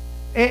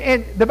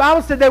 And the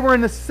Bible said they were in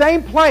the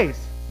same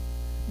place,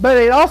 but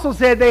it also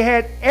said they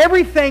had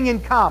everything in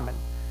common.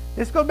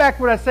 Let's go back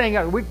to what I was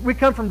saying. We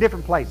come from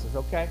different places,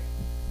 okay?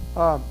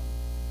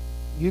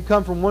 You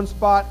come from one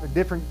spot, a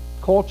different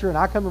culture, and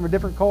I come from a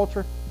different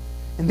culture.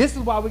 And this is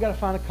why we got to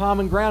find a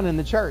common ground in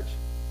the church.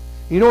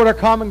 You know what our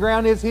common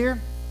ground is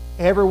here?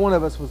 Every one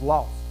of us was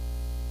lost.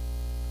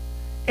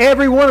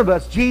 Every one of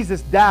us,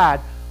 Jesus died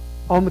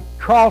on the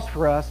cross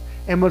for us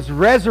and was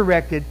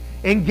resurrected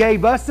and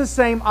gave us the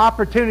same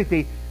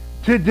opportunity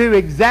to do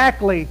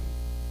exactly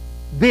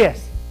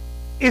this,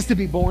 is to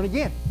be born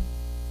again.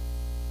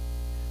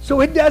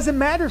 So it doesn't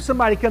matter if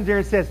somebody comes here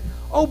and says,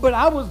 oh, but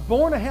I was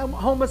born a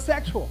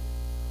homosexual.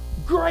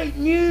 Great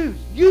news.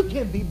 You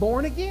can be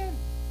born again.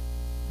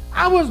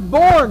 I was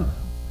born.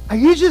 I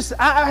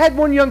had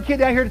one young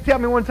kid out here to tell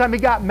me one time he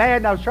got mad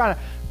and I was trying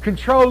to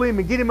control him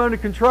and get him under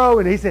control.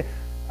 And he said,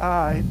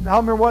 I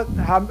don't remember what,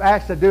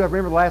 actually I do. I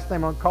remember the last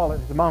name, I don't call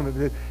it at the moment.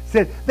 But it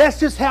said, that's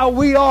just how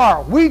we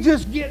are. We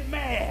just get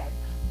mad.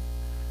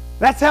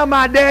 That's how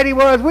my daddy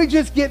was. We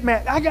just get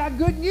mad. I got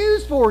good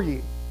news for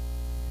you.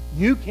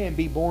 You can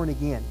be born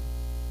again.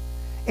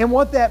 And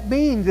what that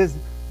means is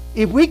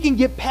if we can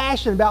get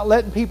passionate about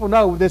letting people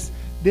know this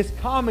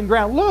common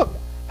ground. Look,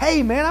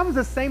 hey man, I was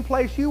the same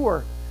place you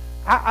were.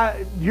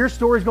 Your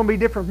story's going to be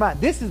different from mine.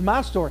 This is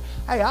my story.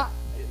 Hey,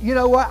 you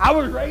know what? I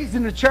was raised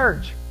in the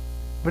church,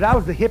 but I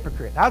was the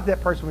hypocrite. I was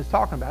that person who was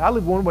talking about. I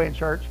lived one way in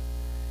church,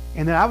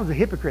 and then I was a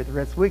hypocrite the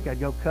rest of the week. I'd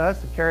go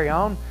cuss and carry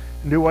on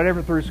and do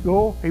whatever through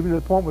school, even to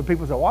the point where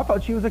people say, well, I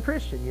thought she was a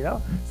Christian, you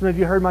know. Some of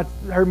you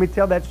heard me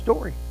tell that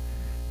story.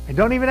 And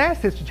don't even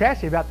ask Sister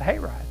Chastity about the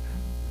hayride.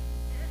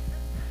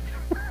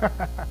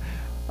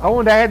 I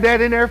wanted to add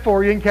that in there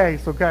for you in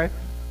case, okay?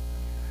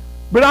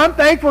 But I'm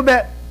thankful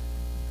that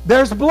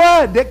there's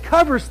blood that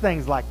covers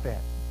things like that.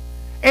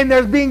 And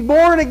there's being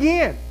born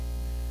again.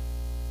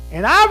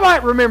 And I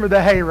might remember the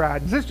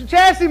hayride. Sister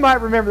Chastity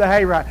might remember the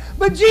hayride.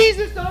 But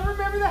Jesus don't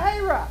remember the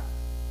hayride.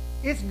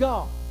 It's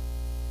gone.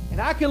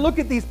 And I can look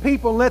at these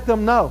people and let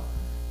them know,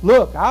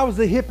 look, I was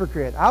a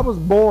hypocrite. I was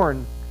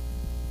born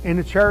in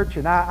the church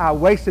and I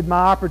wasted my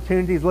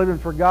opportunities living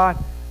for God.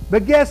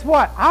 But guess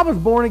what? I was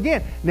born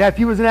again. Now, if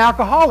you was an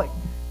alcoholic,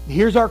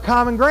 here's our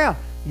common ground.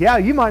 Yeah,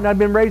 you might not have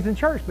been raised in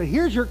church, but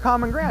here's your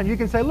common ground. You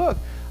can say, look,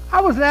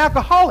 I was an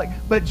alcoholic,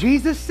 but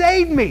Jesus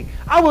saved me.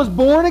 I was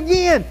born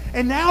again.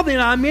 And now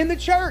then I'm in the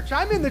church.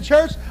 I'm in the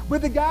church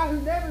with the guy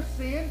who never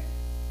sinned,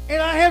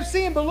 and I have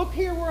sinned, but look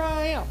here where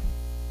I am.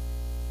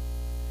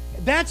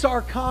 That's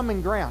our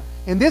common ground.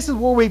 And this is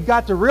where we've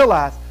got to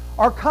realize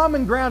our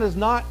common ground is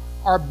not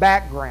our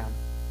background.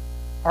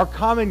 Our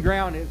common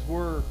ground is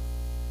where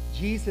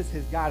Jesus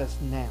has got us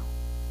now.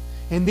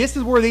 And this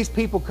is where these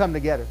people come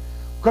together.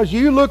 Because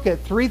you look at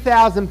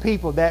 3,000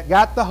 people that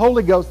got the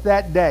Holy Ghost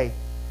that day.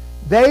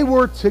 They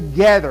were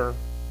together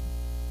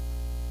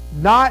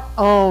not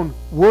on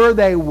where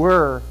they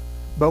were,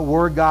 but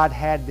where God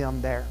had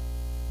them there.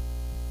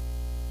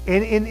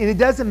 And it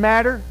doesn't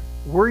matter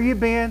where you've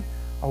been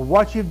or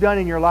what you've done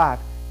in your life.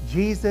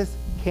 Jesus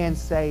can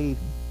save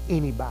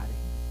anybody.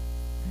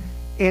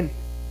 And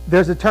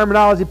there's a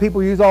terminology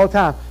people use all the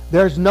time.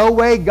 There's no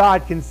way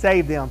God can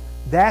save them.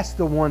 That's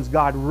the ones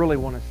God really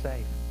wants to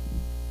save.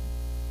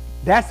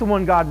 That's the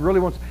one God really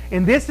wants.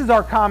 And this is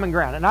our common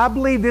ground. And I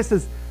believe this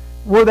is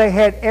where they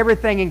had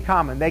everything in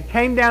common. They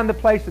came down to the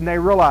place and they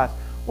realized,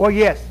 well,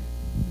 yes,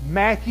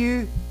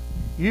 Matthew,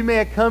 you may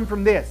have come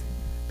from this.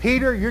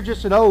 Peter, you're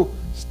just an old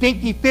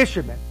stinky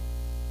fisherman.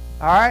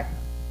 All right?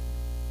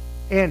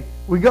 And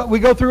we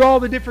go through all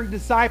the different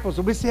disciples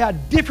and we see how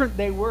different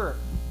they were.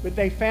 But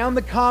they found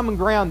the common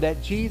ground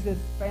that Jesus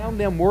found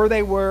them where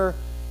they were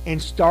and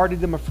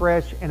started them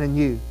afresh and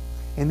anew.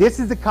 And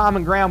this is the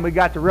common ground we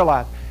got to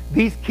realize.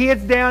 These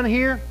kids down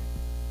here,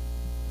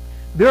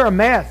 they're a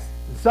mess.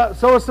 So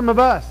are some of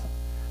us.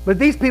 But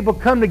these people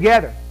come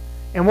together.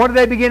 And what do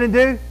they begin to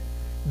do?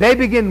 They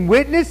begin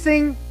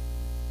witnessing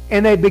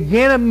and they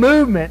begin a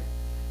movement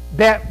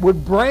that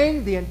would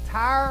bring the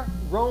entire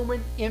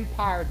Roman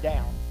Empire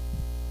down.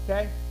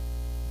 Okay?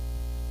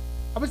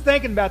 I was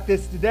thinking about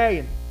this today,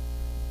 and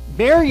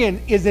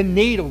Marion is in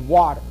need of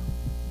water.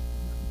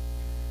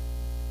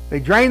 They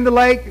drained the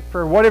lake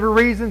for whatever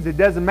reasons. It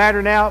doesn't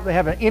matter now. They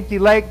have an empty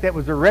lake that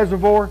was a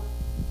reservoir.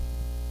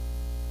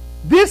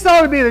 This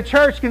ought to be the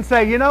church can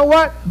say, you know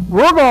what?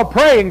 We're going to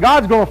pray and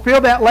God's going to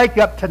fill that lake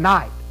up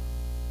tonight.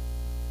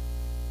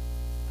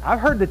 I've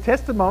heard the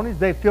testimonies.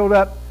 They filled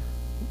up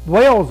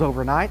wells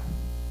overnight.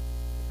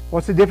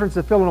 What's the difference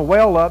of filling a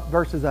well up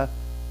versus a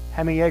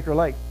how many acre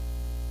lake?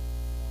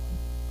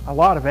 A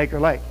lot of acre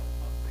lake.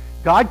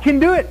 God can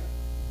do it.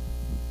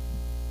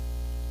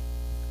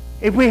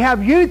 If we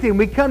have unity and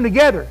we come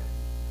together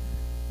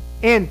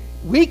and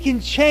we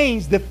can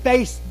change the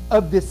face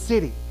of this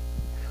city.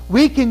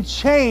 We can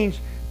change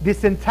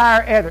this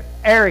entire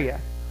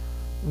area.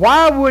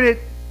 Why would it...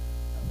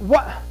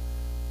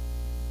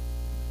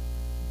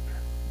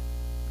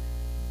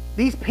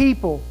 These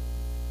people,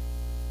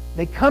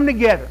 they come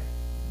together,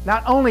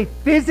 not only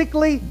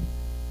physically,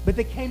 but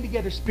they came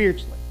together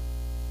spiritually.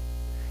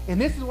 And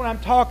this is what I'm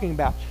talking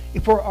about.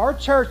 If for our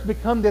church to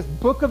become this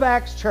Book of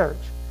Acts church,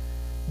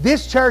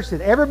 this church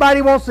that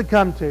everybody wants to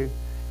come to,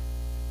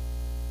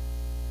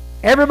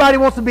 everybody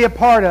wants to be a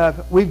part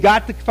of, we've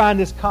got to find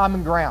this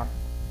common ground.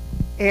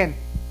 And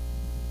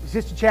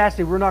Sister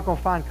Chastity, we're not going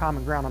to find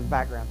common ground on the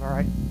backgrounds, all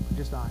right? We're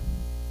just not.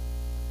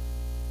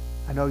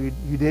 I know you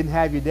didn't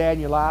have your dad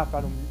in your life.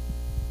 You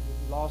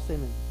lost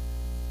him, and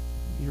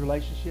your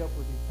relationship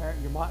with your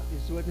parent, your mom,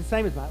 it's the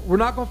same as mine. We're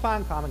not going to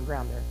find common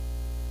ground there.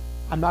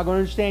 I'm not going to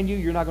understand you.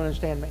 You're not going to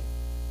understand me.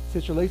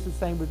 Sister Lisa, the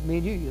same with me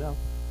and you, you know.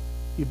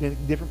 You've been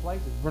in different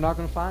places. We're not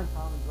going to find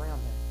common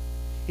ground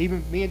there.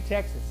 Even me in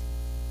Texas.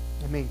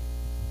 I mean,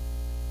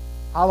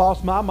 I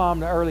lost my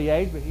mom at an early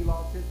age, but he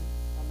lost his,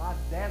 my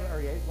dad at an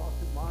early age lost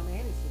his mom and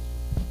his sister.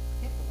 I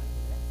can't relate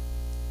to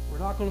that. We're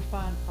not going to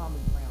find common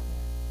ground there.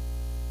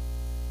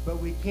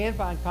 But we can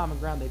find common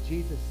ground that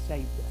Jesus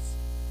saved us.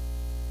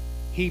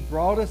 He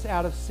brought us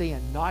out of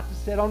sin, not to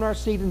sit on our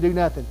seat and do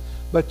nothing,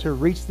 but to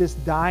reach this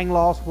dying,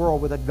 lost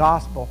world with a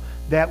gospel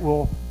that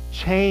will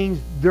change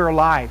their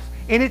lives.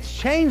 And it's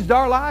changed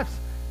our lives.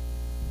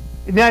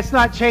 And that's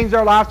not changed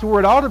our lives to where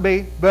it ought to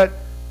be, but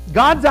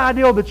God's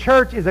ideal of the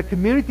church is a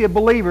community of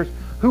believers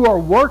who are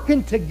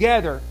working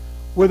together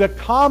with a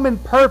common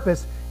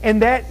purpose,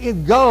 and that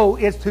goal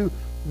is to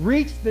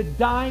reach the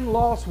dying,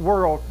 lost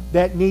world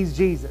that needs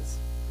Jesus.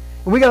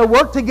 And we got to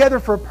work together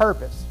for a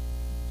purpose.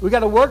 We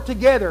got to work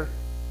together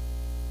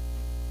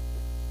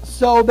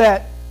so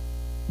that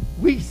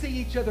we see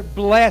each other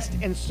blessed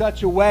in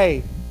such a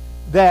way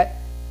that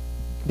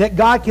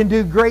God can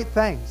do great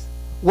things.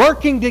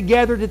 Working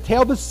together to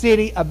tell the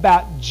city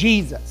about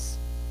Jesus.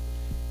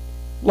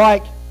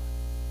 Like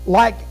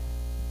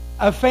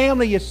a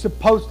family is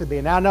supposed to be.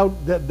 And I know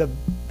the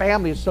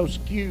family is so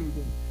skewed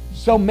and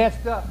so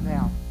messed up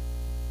now.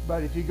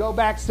 But if you go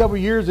back several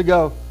years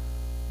ago,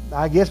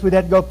 I guess we'd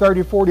have to go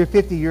 30 or 40 or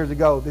 50 years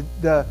ago,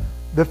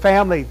 the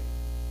family,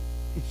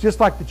 it's just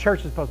like the church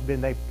is supposed to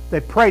be.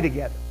 They pray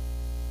together.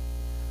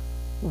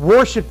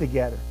 Worship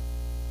together.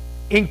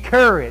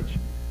 Encourage.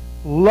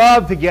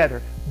 Love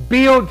together.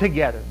 Build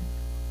together.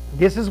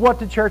 This is what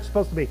the church is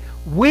supposed to be.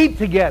 Weep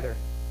together.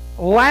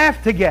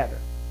 Laugh together.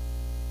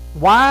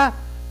 Why?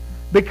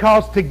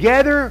 Because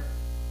together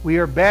we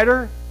are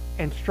better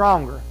and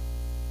stronger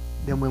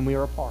than when we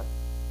are apart.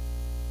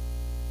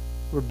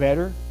 We're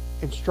better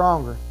and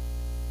stronger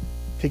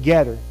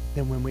together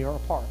than when we are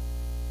apart.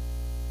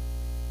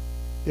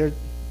 There's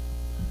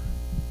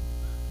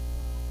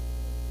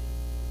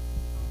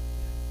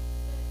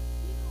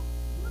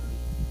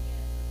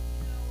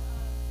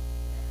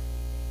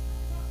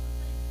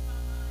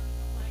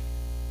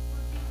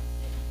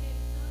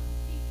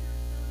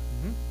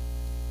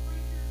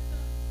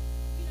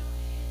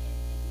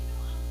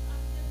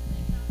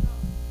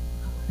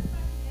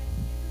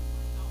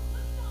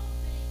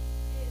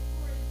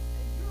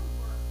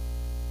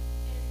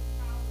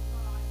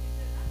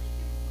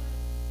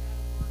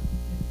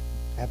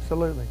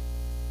absolutely.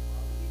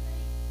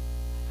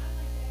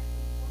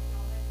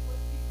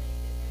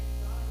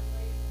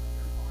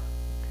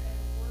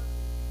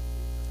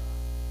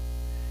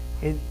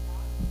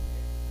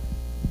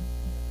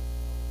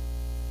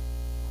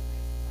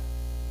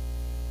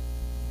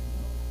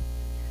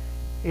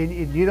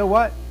 And you know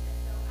what?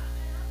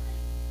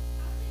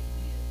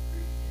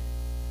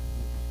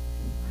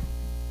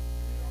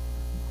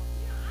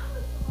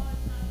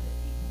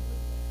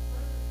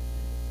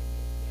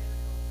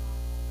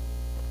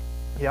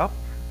 Yep.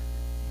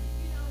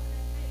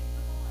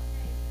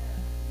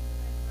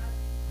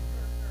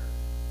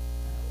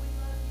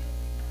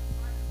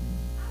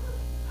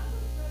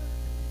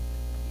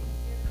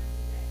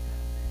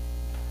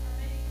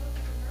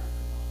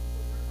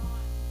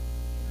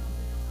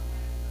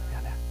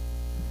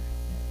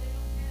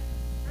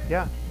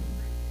 Yeah.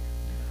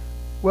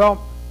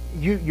 Well,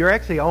 you're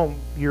actually on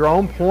your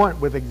own point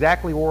with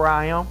exactly where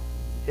I am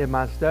in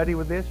my study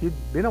with this. You've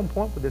been on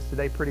point with this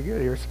today pretty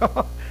good here.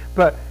 So,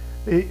 but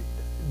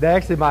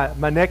actually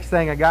my next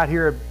thing I got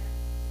here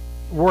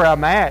where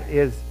I'm at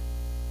is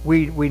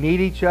we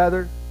need each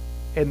other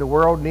and the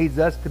world needs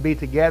us to be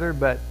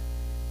together.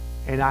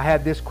 And I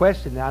have this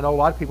question. Now, I know a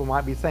lot of people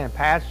might be saying,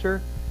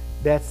 Pastor,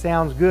 that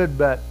sounds good,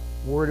 but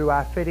where do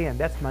I fit in?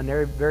 That's my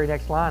very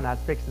next line I was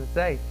fixing to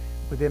say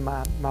within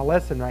my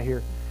lesson right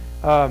here.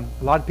 A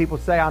lot of people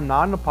say I'm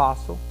not an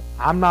apostle.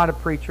 I'm not a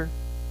preacher.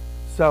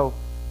 So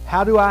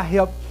how do I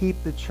help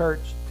keep the church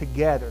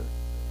together?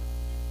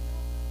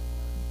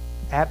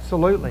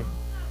 Absolutely.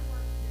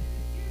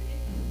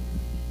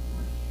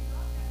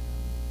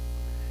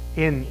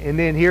 And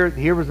then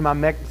here was my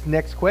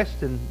next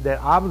question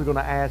that I was going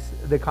to ask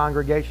the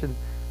congregation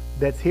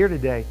that's here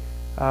today.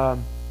 I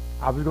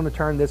was going to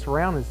turn this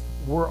around as,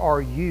 where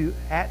are you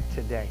at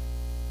today?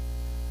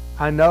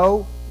 I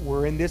know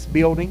we're in this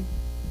building,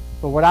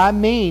 but what I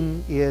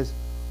mean is,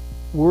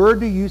 where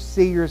do you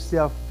see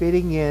yourself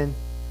fitting in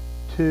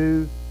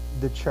to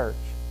the church?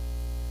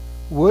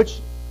 Which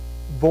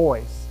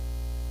voice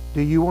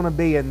do you want to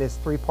be in this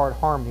three-part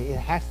harmony? It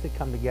has to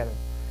come together.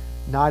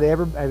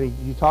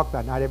 You talk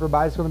about not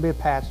everybody's going to be a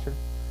pastor.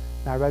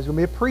 Not everybody's going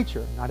to be a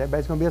preacher. Not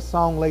everybody's going to be a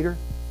song leader.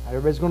 Not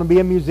everybody's going to be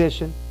a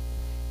musician.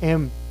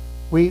 And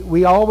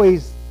we've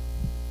always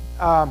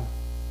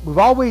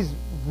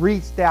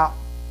reached out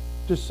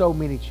to so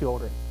many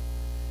children.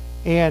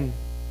 And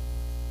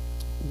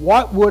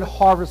what would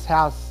Harvest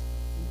House,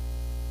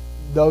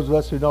 those of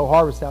us who know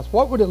Harvest House,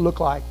 what would it look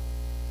like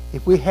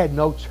if we had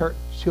no church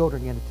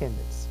children in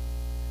attendance?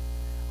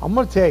 I'm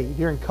going to tell you,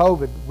 during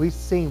COVID, we've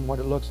seen what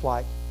it looks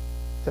like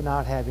to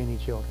not have any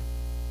children.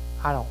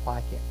 I don't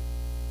like it.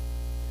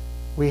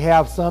 We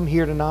have some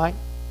here tonight.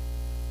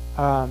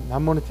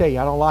 I'm going to tell you,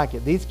 I don't like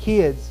it. These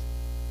kids,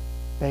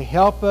 they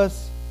help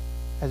us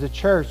as a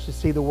church to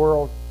see the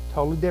world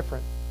totally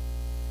different.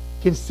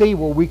 Can see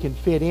where we can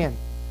fit in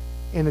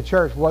the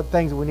church, what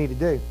things we need to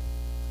do.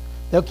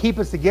 They'll keep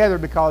us together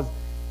because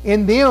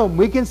in them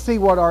we can see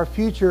what our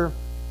future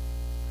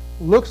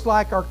looks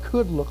like or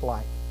could look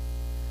like.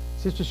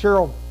 Sister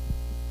Cheryl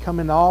come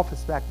in the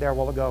office back there a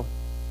while ago,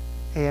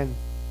 and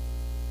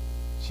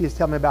she was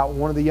telling me about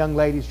one of the young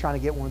ladies trying to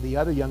get one of the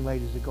other young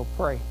ladies to go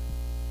pray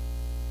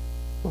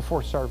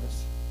before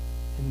service.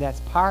 And that's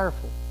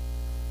powerful.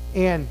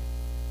 And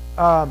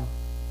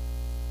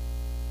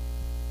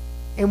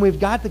we've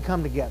got to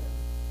come together.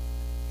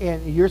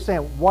 And you're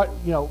saying, what,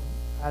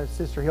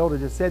 Sister Hilda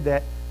just said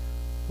that,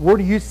 where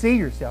do you see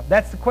yourself?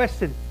 That's the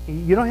question.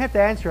 You don't have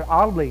to answer it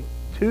audibly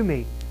to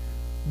me,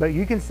 but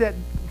you can sit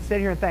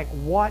here and think,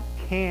 what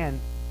can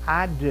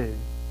I do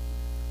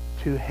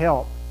to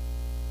help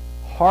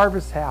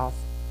Harvest House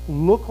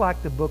look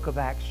like the Book of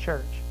Acts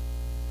church?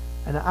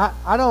 And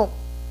I don't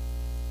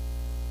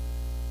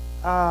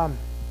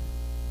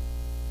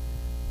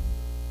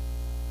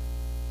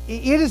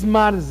it is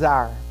my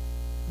desire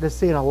to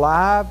see an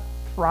alive,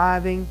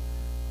 thriving,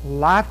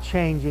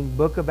 life-changing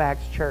Book of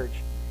Acts church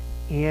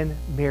in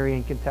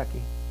Marion,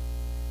 Kentucky.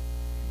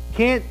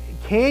 Can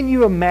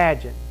you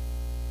imagine,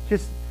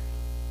 just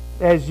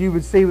as you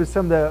would see with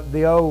some of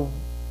the old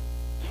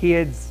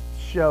kids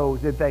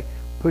shows, that they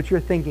put your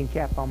thinking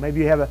cap on. Maybe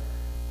you have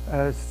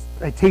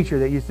a teacher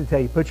that used to tell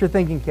you, put your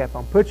thinking cap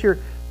on. Put your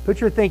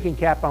thinking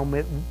cap on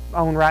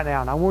right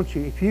now. And I want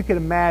you, if you could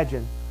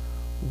imagine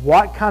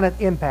what kind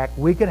of impact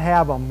we could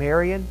have on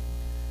Marion,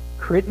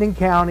 Crittenden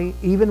County,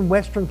 even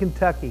Western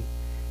Kentucky,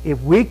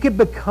 if we could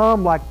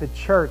become like the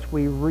church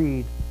we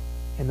read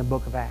in the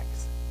Book of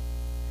Acts.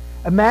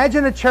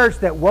 Imagine a church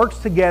that works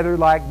together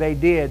like they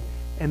did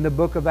in the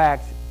Book of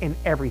Acts in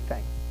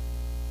everything.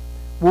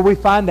 Where we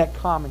find that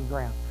common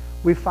ground.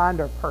 We find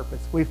our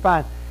purpose. We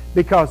find,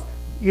 because,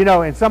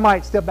 and some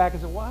might step back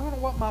and say, well, I don't know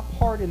what my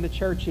part in the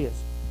church is.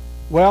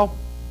 Well,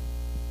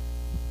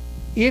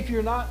 if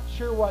you're not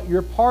sure what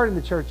your part in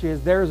the church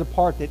is, there is a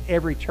part that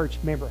every church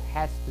member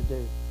has to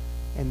do,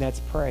 and that's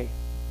pray.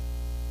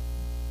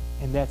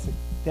 And that's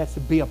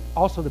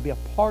also to be a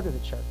part of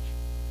the church.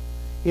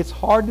 It's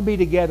hard to be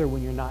together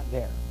when you're not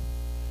there.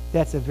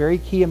 That's a very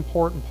key,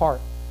 important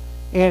part.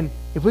 And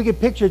if we could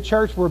picture a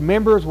church where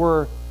members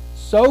were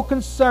so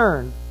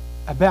concerned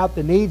about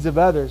the needs of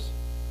others,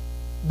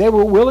 they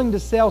were willing to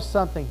sell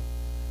something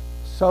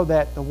so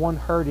that the one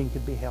hurting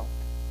could be helped.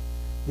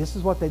 This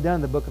is what they done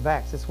in the Book of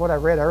Acts. That's what I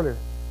read earlier.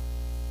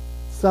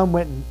 Some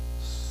went and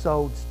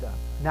sold stuff.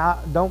 Now,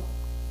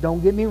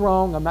 don't get me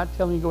wrong. I'm not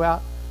telling you to go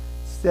out,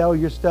 sell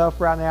your stuff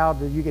right now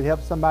that you can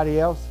help somebody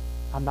else.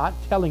 I'm not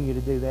telling you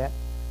to do that.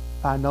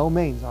 By no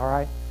means, all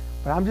right?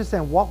 But I'm just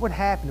saying, what would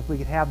happen if we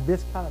could have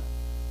this kind of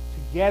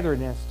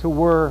togetherness to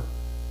where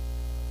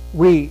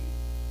we're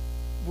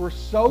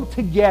so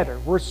together,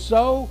 we're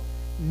so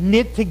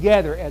knit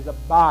together as a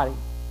body.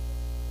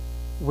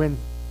 When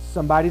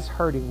somebody's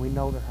hurting, we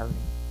know they're hurting.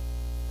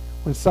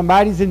 When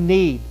somebody's in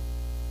need,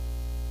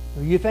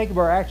 when you think of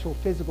our actual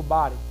physical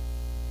body,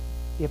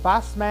 if I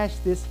smash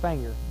this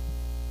finger,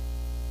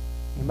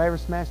 anybody ever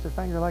smashed their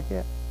finger like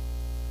that?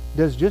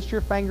 Does just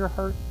your finger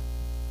hurt?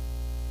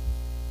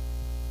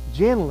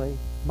 Generally,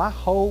 my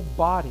whole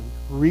body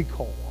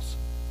recoils.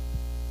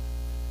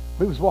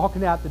 We was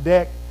walking out the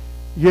deck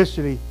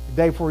yesterday, the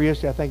day before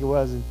yesterday, I think it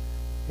was,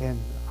 and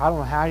I don't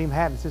know how it even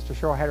happened. Sister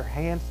Cheryl had her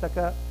hand stuck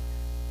up,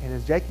 and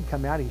as Jacob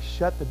come out, he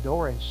shut the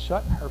door and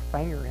shut her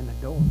finger in the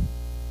door.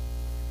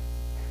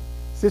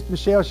 Sister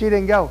Michelle, she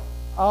didn't go,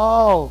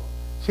 oh,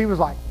 she was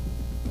like,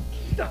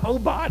 the whole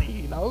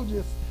body,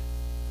 just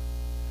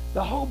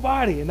the whole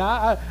body. And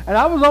I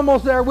was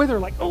almost there with her,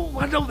 like, oh,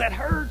 I know that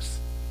hurts.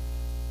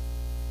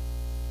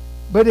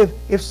 But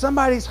if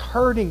somebody's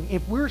hurting,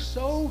 if we're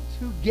so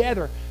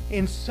together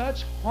in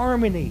such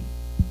harmony,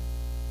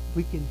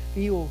 we can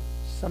feel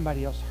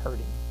somebody else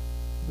hurting.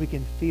 We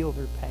can feel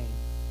their pain.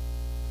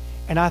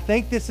 And I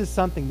think this is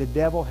something the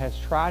devil has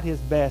tried his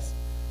best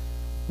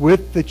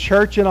with the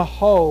church in a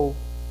whole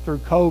through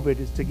COVID,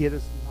 is to get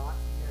us not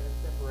together,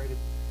 separated.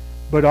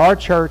 But our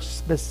church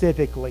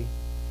specifically,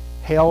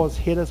 hell has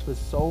hit us with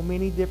so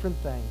many different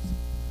things.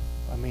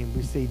 I mean,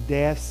 we see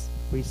deaths,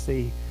 we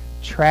see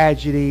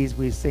tragedies,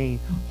 we've seen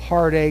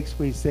heartaches,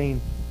 we've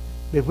seen.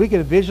 If we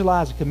could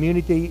visualize a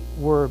community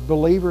where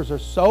believers are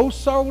so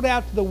sold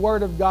out to the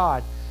Word of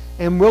God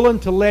and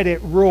willing to let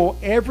it rule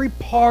every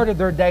part of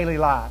their daily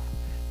life.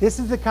 This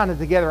is the kind of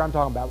together I'm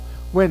talking about.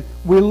 When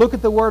we look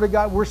at the Word of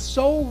God, we're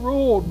so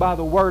ruled by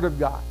the Word of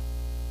God.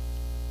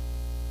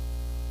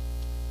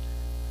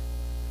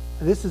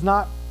 This is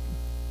not...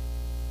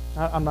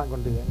 I'm not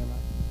going to do that. Never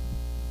mind.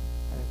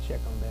 I have to check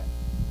on that.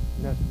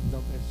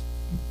 No,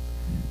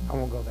 I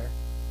won't go there.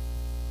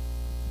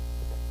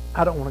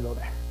 I don't want to go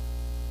there.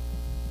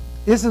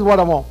 This is what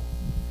I want.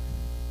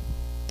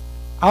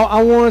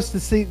 I want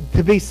us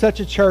to be such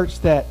a church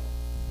that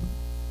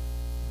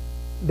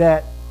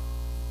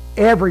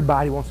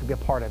everybody wants to be a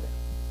part of it.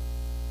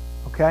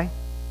 Okay?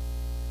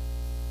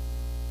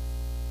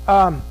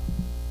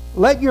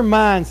 Let your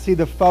mind see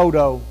the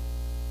photo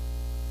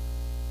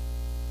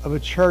of a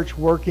church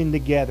working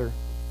together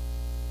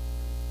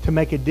to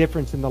make a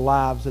difference in the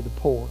lives of the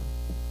poor.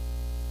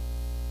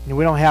 And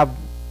we don't have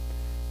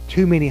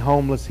too many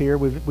homeless here.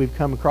 We've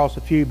come across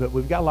a few, but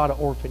we've got a lot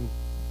of orphan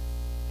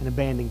and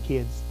abandoned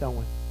kids, don't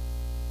we?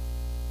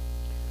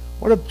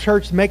 What if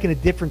church making a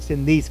difference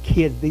in these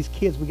kids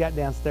we got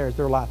downstairs,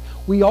 their lives?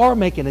 We are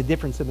making a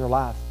difference in their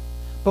lives.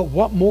 But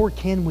what more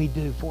can we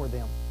do for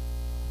them?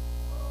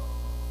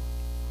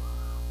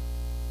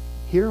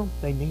 Here,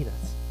 they need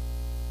us.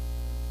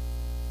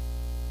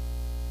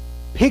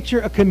 Picture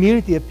a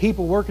community of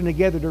people working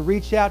together to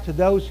reach out to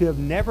those who have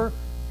never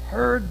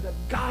heard the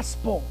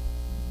gospel.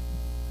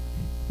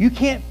 You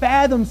can't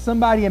fathom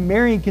somebody in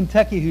Marion,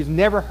 Kentucky who's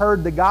never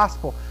heard the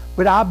gospel.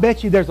 But I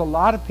bet you there's a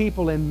lot of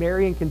people in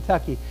Marion,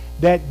 Kentucky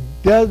that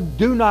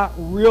do not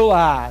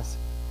realize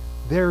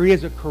there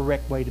is a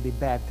correct way to be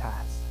baptized.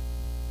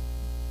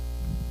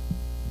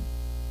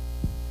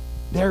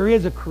 There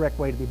is a correct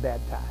way to be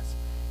baptized.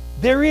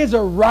 There is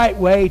a right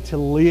way to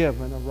live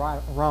and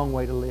a wrong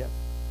way to live.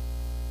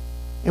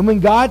 And when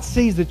God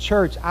sees the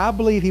church, I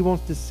believe He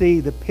wants to see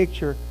the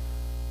picture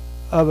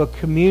of a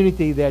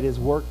community that is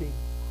working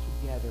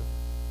together.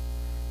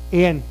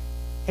 And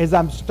as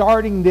I'm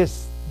starting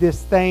this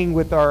thing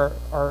with our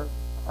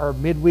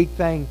midweek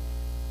thing,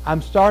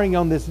 I'm starting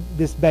on this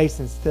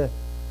basis to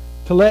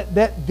let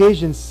that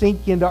vision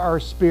sink into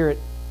our spirit,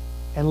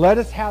 and let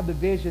us have the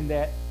vision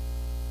that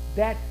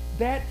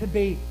to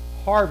be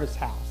Harvest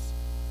House.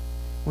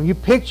 When you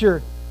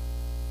picture,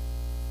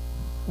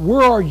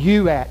 where are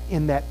you at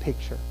in that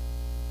picture?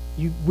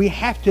 We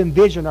have to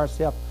envision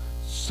ourselves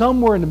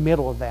somewhere in the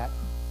middle of that.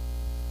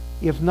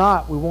 If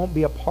not, we won't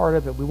be a part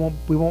of it. We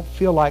won't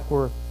feel like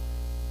we're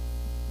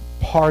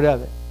part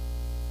of it.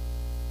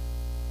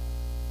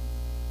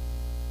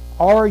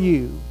 Are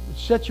you,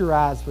 shut your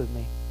eyes with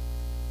me,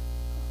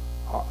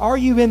 are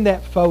you in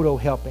that photo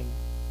helping,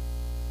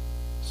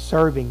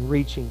 serving,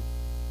 reaching,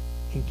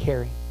 and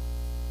caring?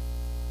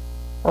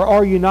 Or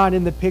are you not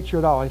in the picture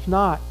at all? If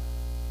not,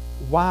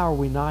 why are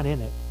we not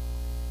in it?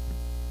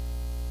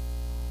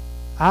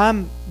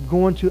 I'm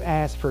going to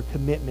ask for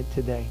commitment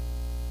today.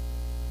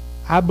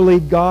 I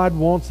believe God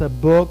wants a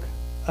book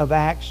of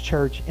Acts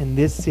church in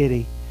this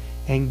city,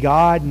 and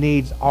God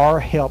needs our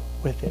help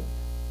with it.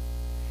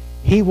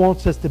 He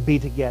wants us to be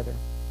together.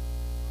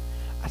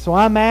 So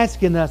I'm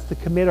asking us to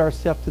commit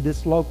ourselves to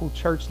this local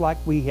church like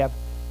we have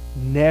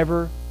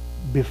never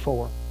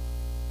before.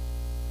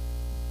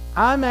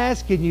 I'm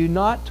asking you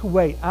not to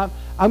wait. I'm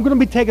going to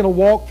be taking a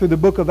walk through the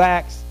book of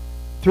Acts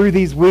through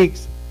these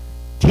weeks,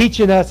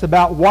 teaching us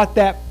about what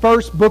that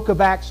first book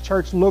of Acts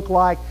church looked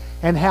like,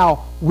 and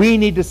how we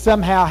need to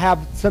somehow have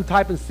some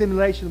type of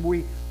simulation where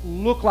we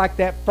look like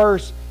that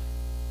first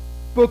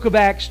book of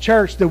Acts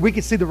church, that we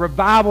can see the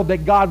revival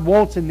that God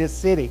wants in this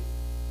city.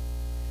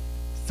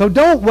 So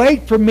don't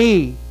wait for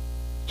me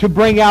to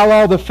bring out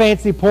all the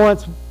fancy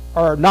points,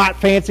 or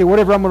not fancy,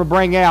 whatever I'm going to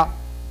bring out.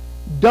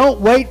 Don't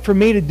wait for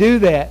me to do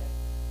that.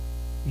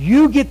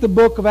 You get the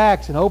book of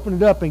Acts and open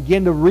it up and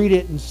begin to read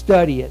it and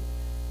study it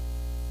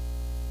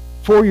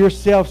for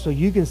yourself, so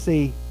you can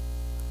see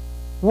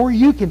where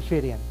you can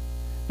fit in.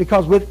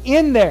 Because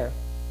within there,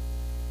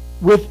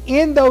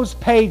 within those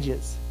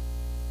pages,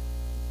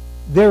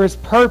 there is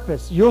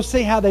purpose. You'll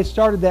see how they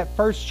started that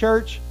first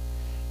church,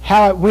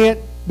 how it went,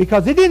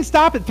 because it didn't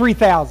stop at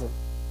 3,000.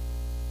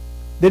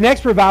 The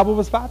next revival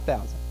was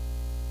 5,000.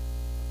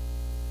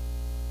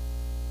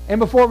 And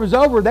before it was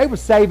over, they were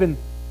saving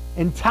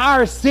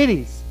entire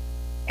cities,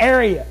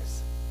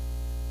 areas.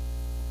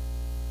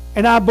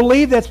 And I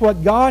believe that's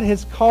what God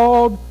has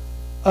called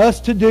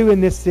us to do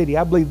in this city.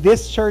 I believe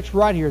this church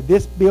right here,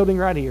 this building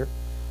right here,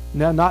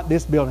 no, not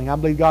this building. I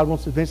believe God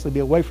wants to eventually be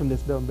away from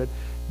this building, but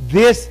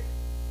this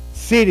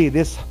city,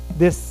 this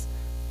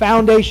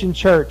foundation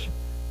church,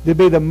 to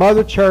be the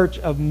mother church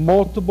of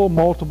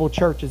multiple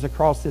churches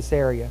across this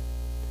area.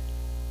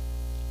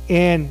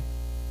 And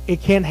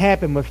it can't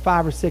happen with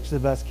 5 or 6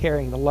 of us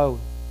carrying the load.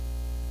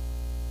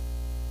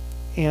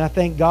 And I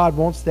think God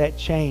wants that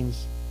change.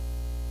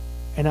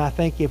 And I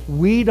think if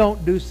we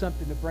don't do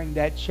something to bring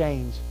that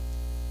change,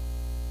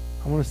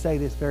 I want to say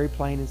this very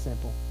plain and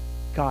simple: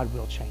 God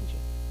will change it.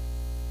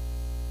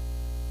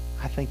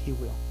 I think He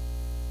will.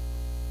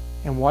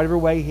 In whatever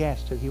way He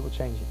has to, He will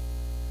change it.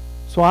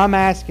 So I'm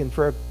asking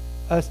for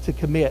us to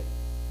commit.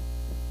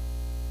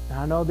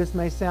 Now, I know this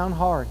may sound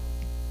hard.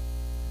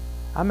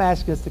 I'm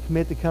asking us to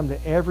commit to come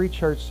to every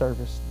church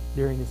service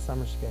during this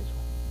summer schedule.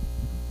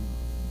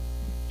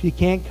 If you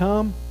can't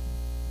come,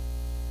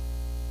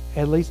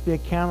 at least be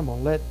accountable.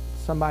 Let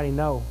somebody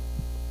know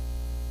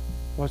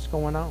what's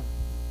going on.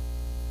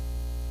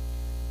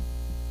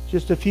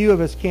 Just a few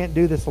of us can't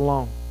do this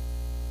alone,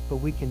 but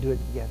we can do it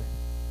together.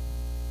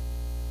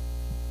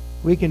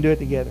 We can do it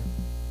together.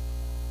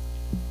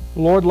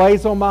 The Lord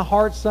lays on my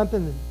heart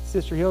something that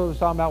Sister Hill was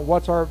talking about.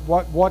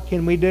 What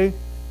can we do?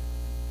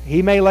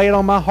 He may lay it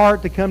on my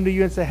heart to come to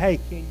you and say, hey,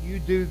 can you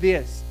do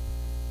this?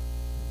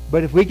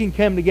 But if we can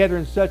come together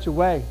in such a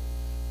way,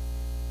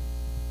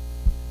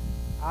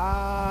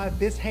 if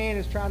this hand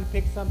is trying to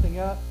pick something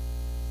up,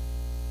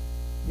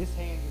 this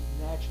hand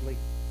just naturally,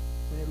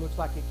 when it looks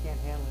like it can't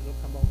handle it,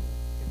 it'll come over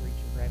and reach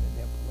and grab it and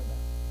they'll pull it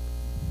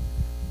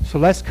up. So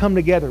let's come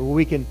together where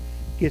we can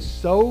get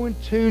so in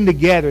tune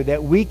together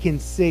that we can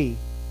see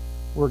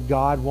where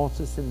God wants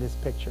us in this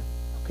picture.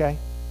 Okay?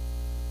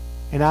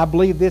 And I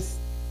believe this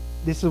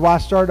is why I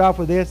started off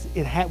with this.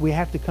 We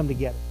have to come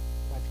together.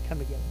 We have to come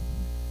together.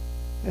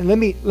 And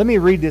let me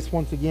read this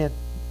once again.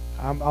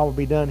 I'll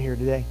be done here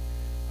today.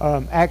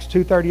 Acts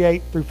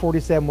 2:38 through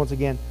 47 once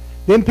again.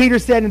 Then Peter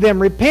said to them,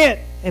 "Repent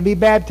and be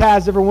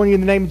baptized, every one of you,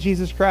 in the name of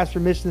Jesus Christ, for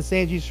remission of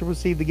sins. You shall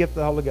receive the gift of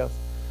the Holy Ghost.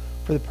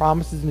 For the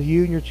promises unto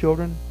you and your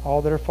children,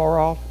 all that are far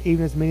off,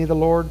 even as many of the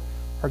Lord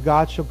our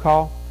God shall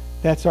call."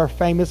 That's our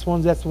famous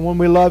ones. That's the one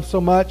we love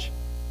so much.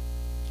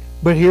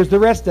 But here's the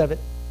rest of it.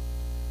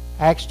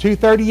 Acts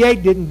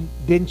 2:38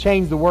 didn't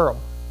change the world.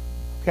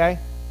 Okay?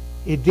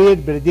 It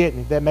did, but it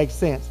didn't, if that makes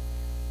sense.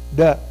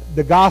 The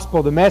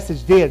gospel, the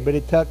message did, but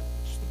it took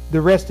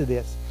the rest of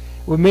this.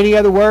 With many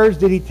other words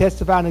did he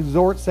testify and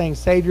exhort, saying,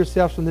 "Save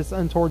yourselves from this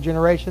untoward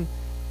generation."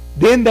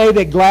 Then they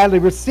that gladly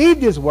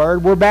received his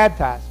word were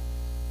baptized.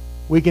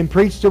 We can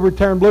preach till we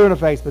turn blue in the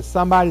face, but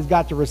somebody's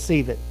got to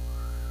receive it.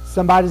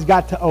 Somebody's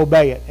got to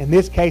obey it. In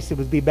this case, it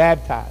was be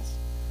baptized.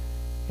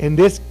 In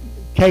this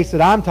case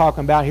that I'm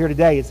talking about here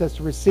today, it says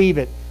to receive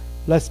it.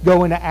 Let's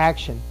go into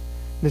action.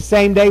 The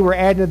same day we're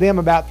adding to them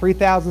about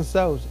 3,000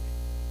 souls.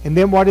 And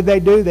then what did they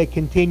do? They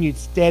continued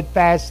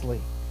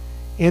steadfastly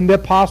in the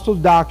apostles'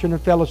 doctrine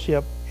and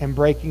fellowship and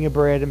breaking of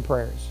bread and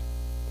prayers.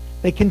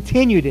 They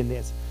continued in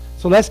this.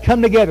 So let's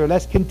come together.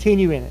 Let's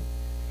continue in it.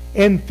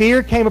 And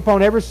fear came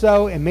upon every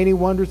soul, and many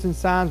wonders and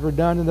signs were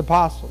done in the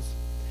apostles.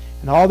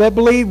 And all that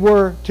believed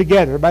were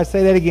together. Everybody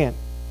say that again.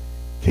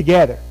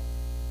 Together.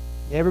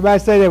 Everybody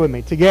say that with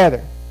me.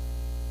 Together.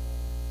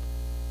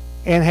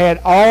 And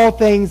had all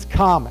things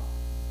common.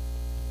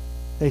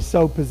 They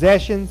sold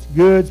possessions,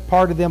 goods,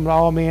 parted them with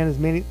all men, as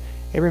many,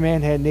 every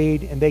man had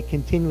need, and they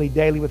continually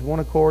daily with one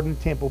accord in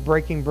the temple,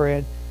 breaking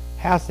bread,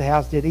 house to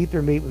house, did eat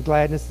their meat with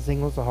gladness and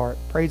singleness of heart,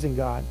 praising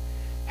God,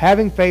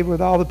 having favor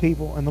with all the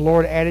people, and the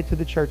Lord added to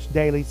the church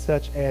daily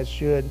such as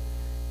should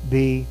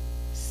be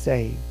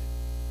saved.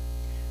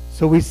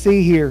 So we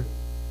see here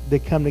they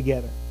come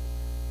together.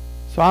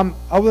 So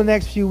over the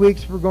next few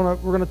weeks we're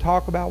gonna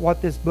talk about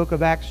what this book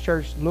of Acts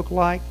church looked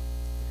like.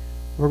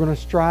 We're going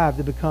to strive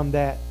to become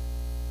that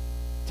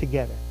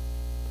together.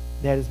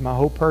 That is my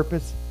whole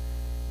purpose.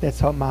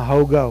 That's my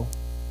whole goal.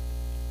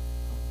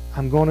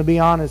 I'm going to be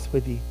honest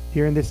with you.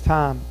 During this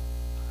time,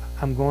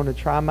 I'm going to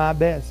try my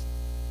best.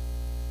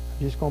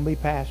 I'm just going to be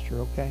pastor,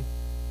 okay?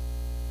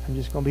 I'm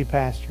just going to be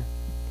pastor.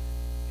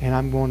 And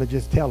I'm going to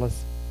just tell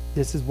us,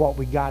 this is what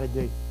we got to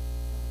do.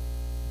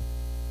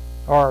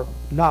 Or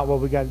not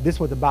what we got to do. This is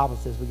what the Bible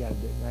says we got to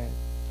do, right?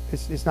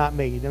 It's not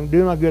me. It don't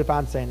do no good if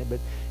I'm saying it, but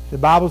the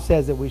Bible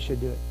says that we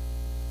should do it.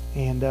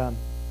 And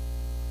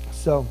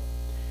so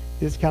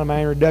this is kind of my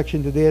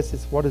introduction to this.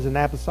 It's what does an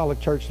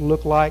apostolic church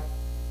look like?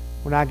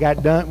 When I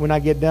get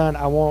done,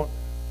 I want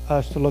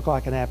us to look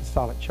like an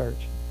apostolic church.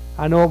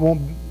 I know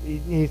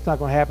it's not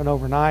going to happen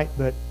overnight,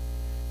 but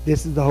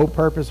this is the whole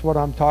purpose, what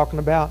I'm talking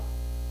about.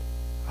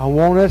 I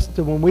want us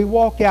to, when we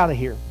walk out of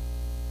here,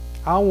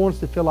 I want us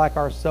to feel like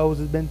our souls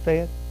have been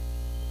fed.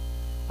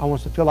 I want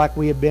us to feel like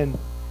we have been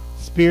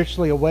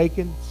spiritually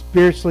awakened,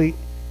 spiritually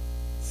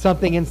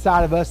something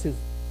inside of us has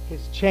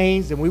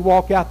changed, and we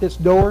walk out this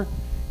door,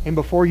 and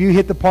before you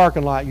hit the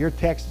parking lot, you're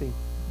texting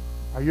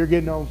or you're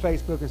getting on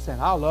Facebook and saying,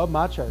 "I love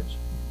my church.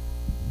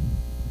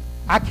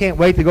 I can't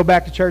wait to go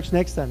back to church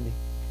next Sunday.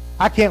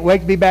 I can't wait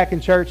to be back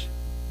in church."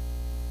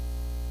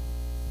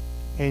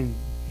 And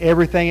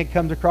everything that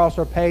comes across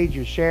our page,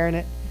 you're sharing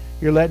it.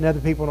 You're letting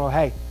other people know,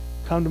 "Hey,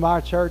 come to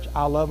my church.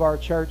 I love our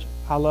church.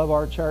 I love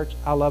our church.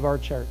 I love our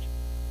church."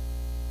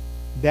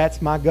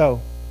 That's my goal.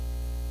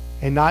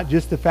 And not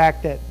just the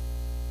fact that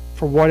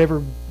for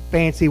whatever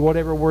fancy,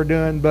 whatever we're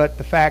doing, but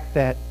the fact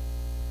that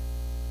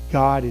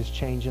God is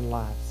changing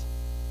lives.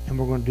 And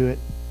we're going to do it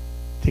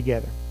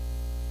together.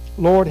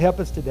 Lord, help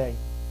us today.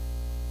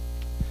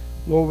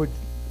 Lord,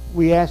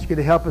 we ask you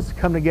to help us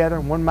come together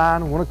in one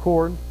mind and one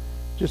accord,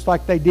 just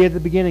like they did at the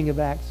beginning of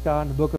Acts, God, in the book of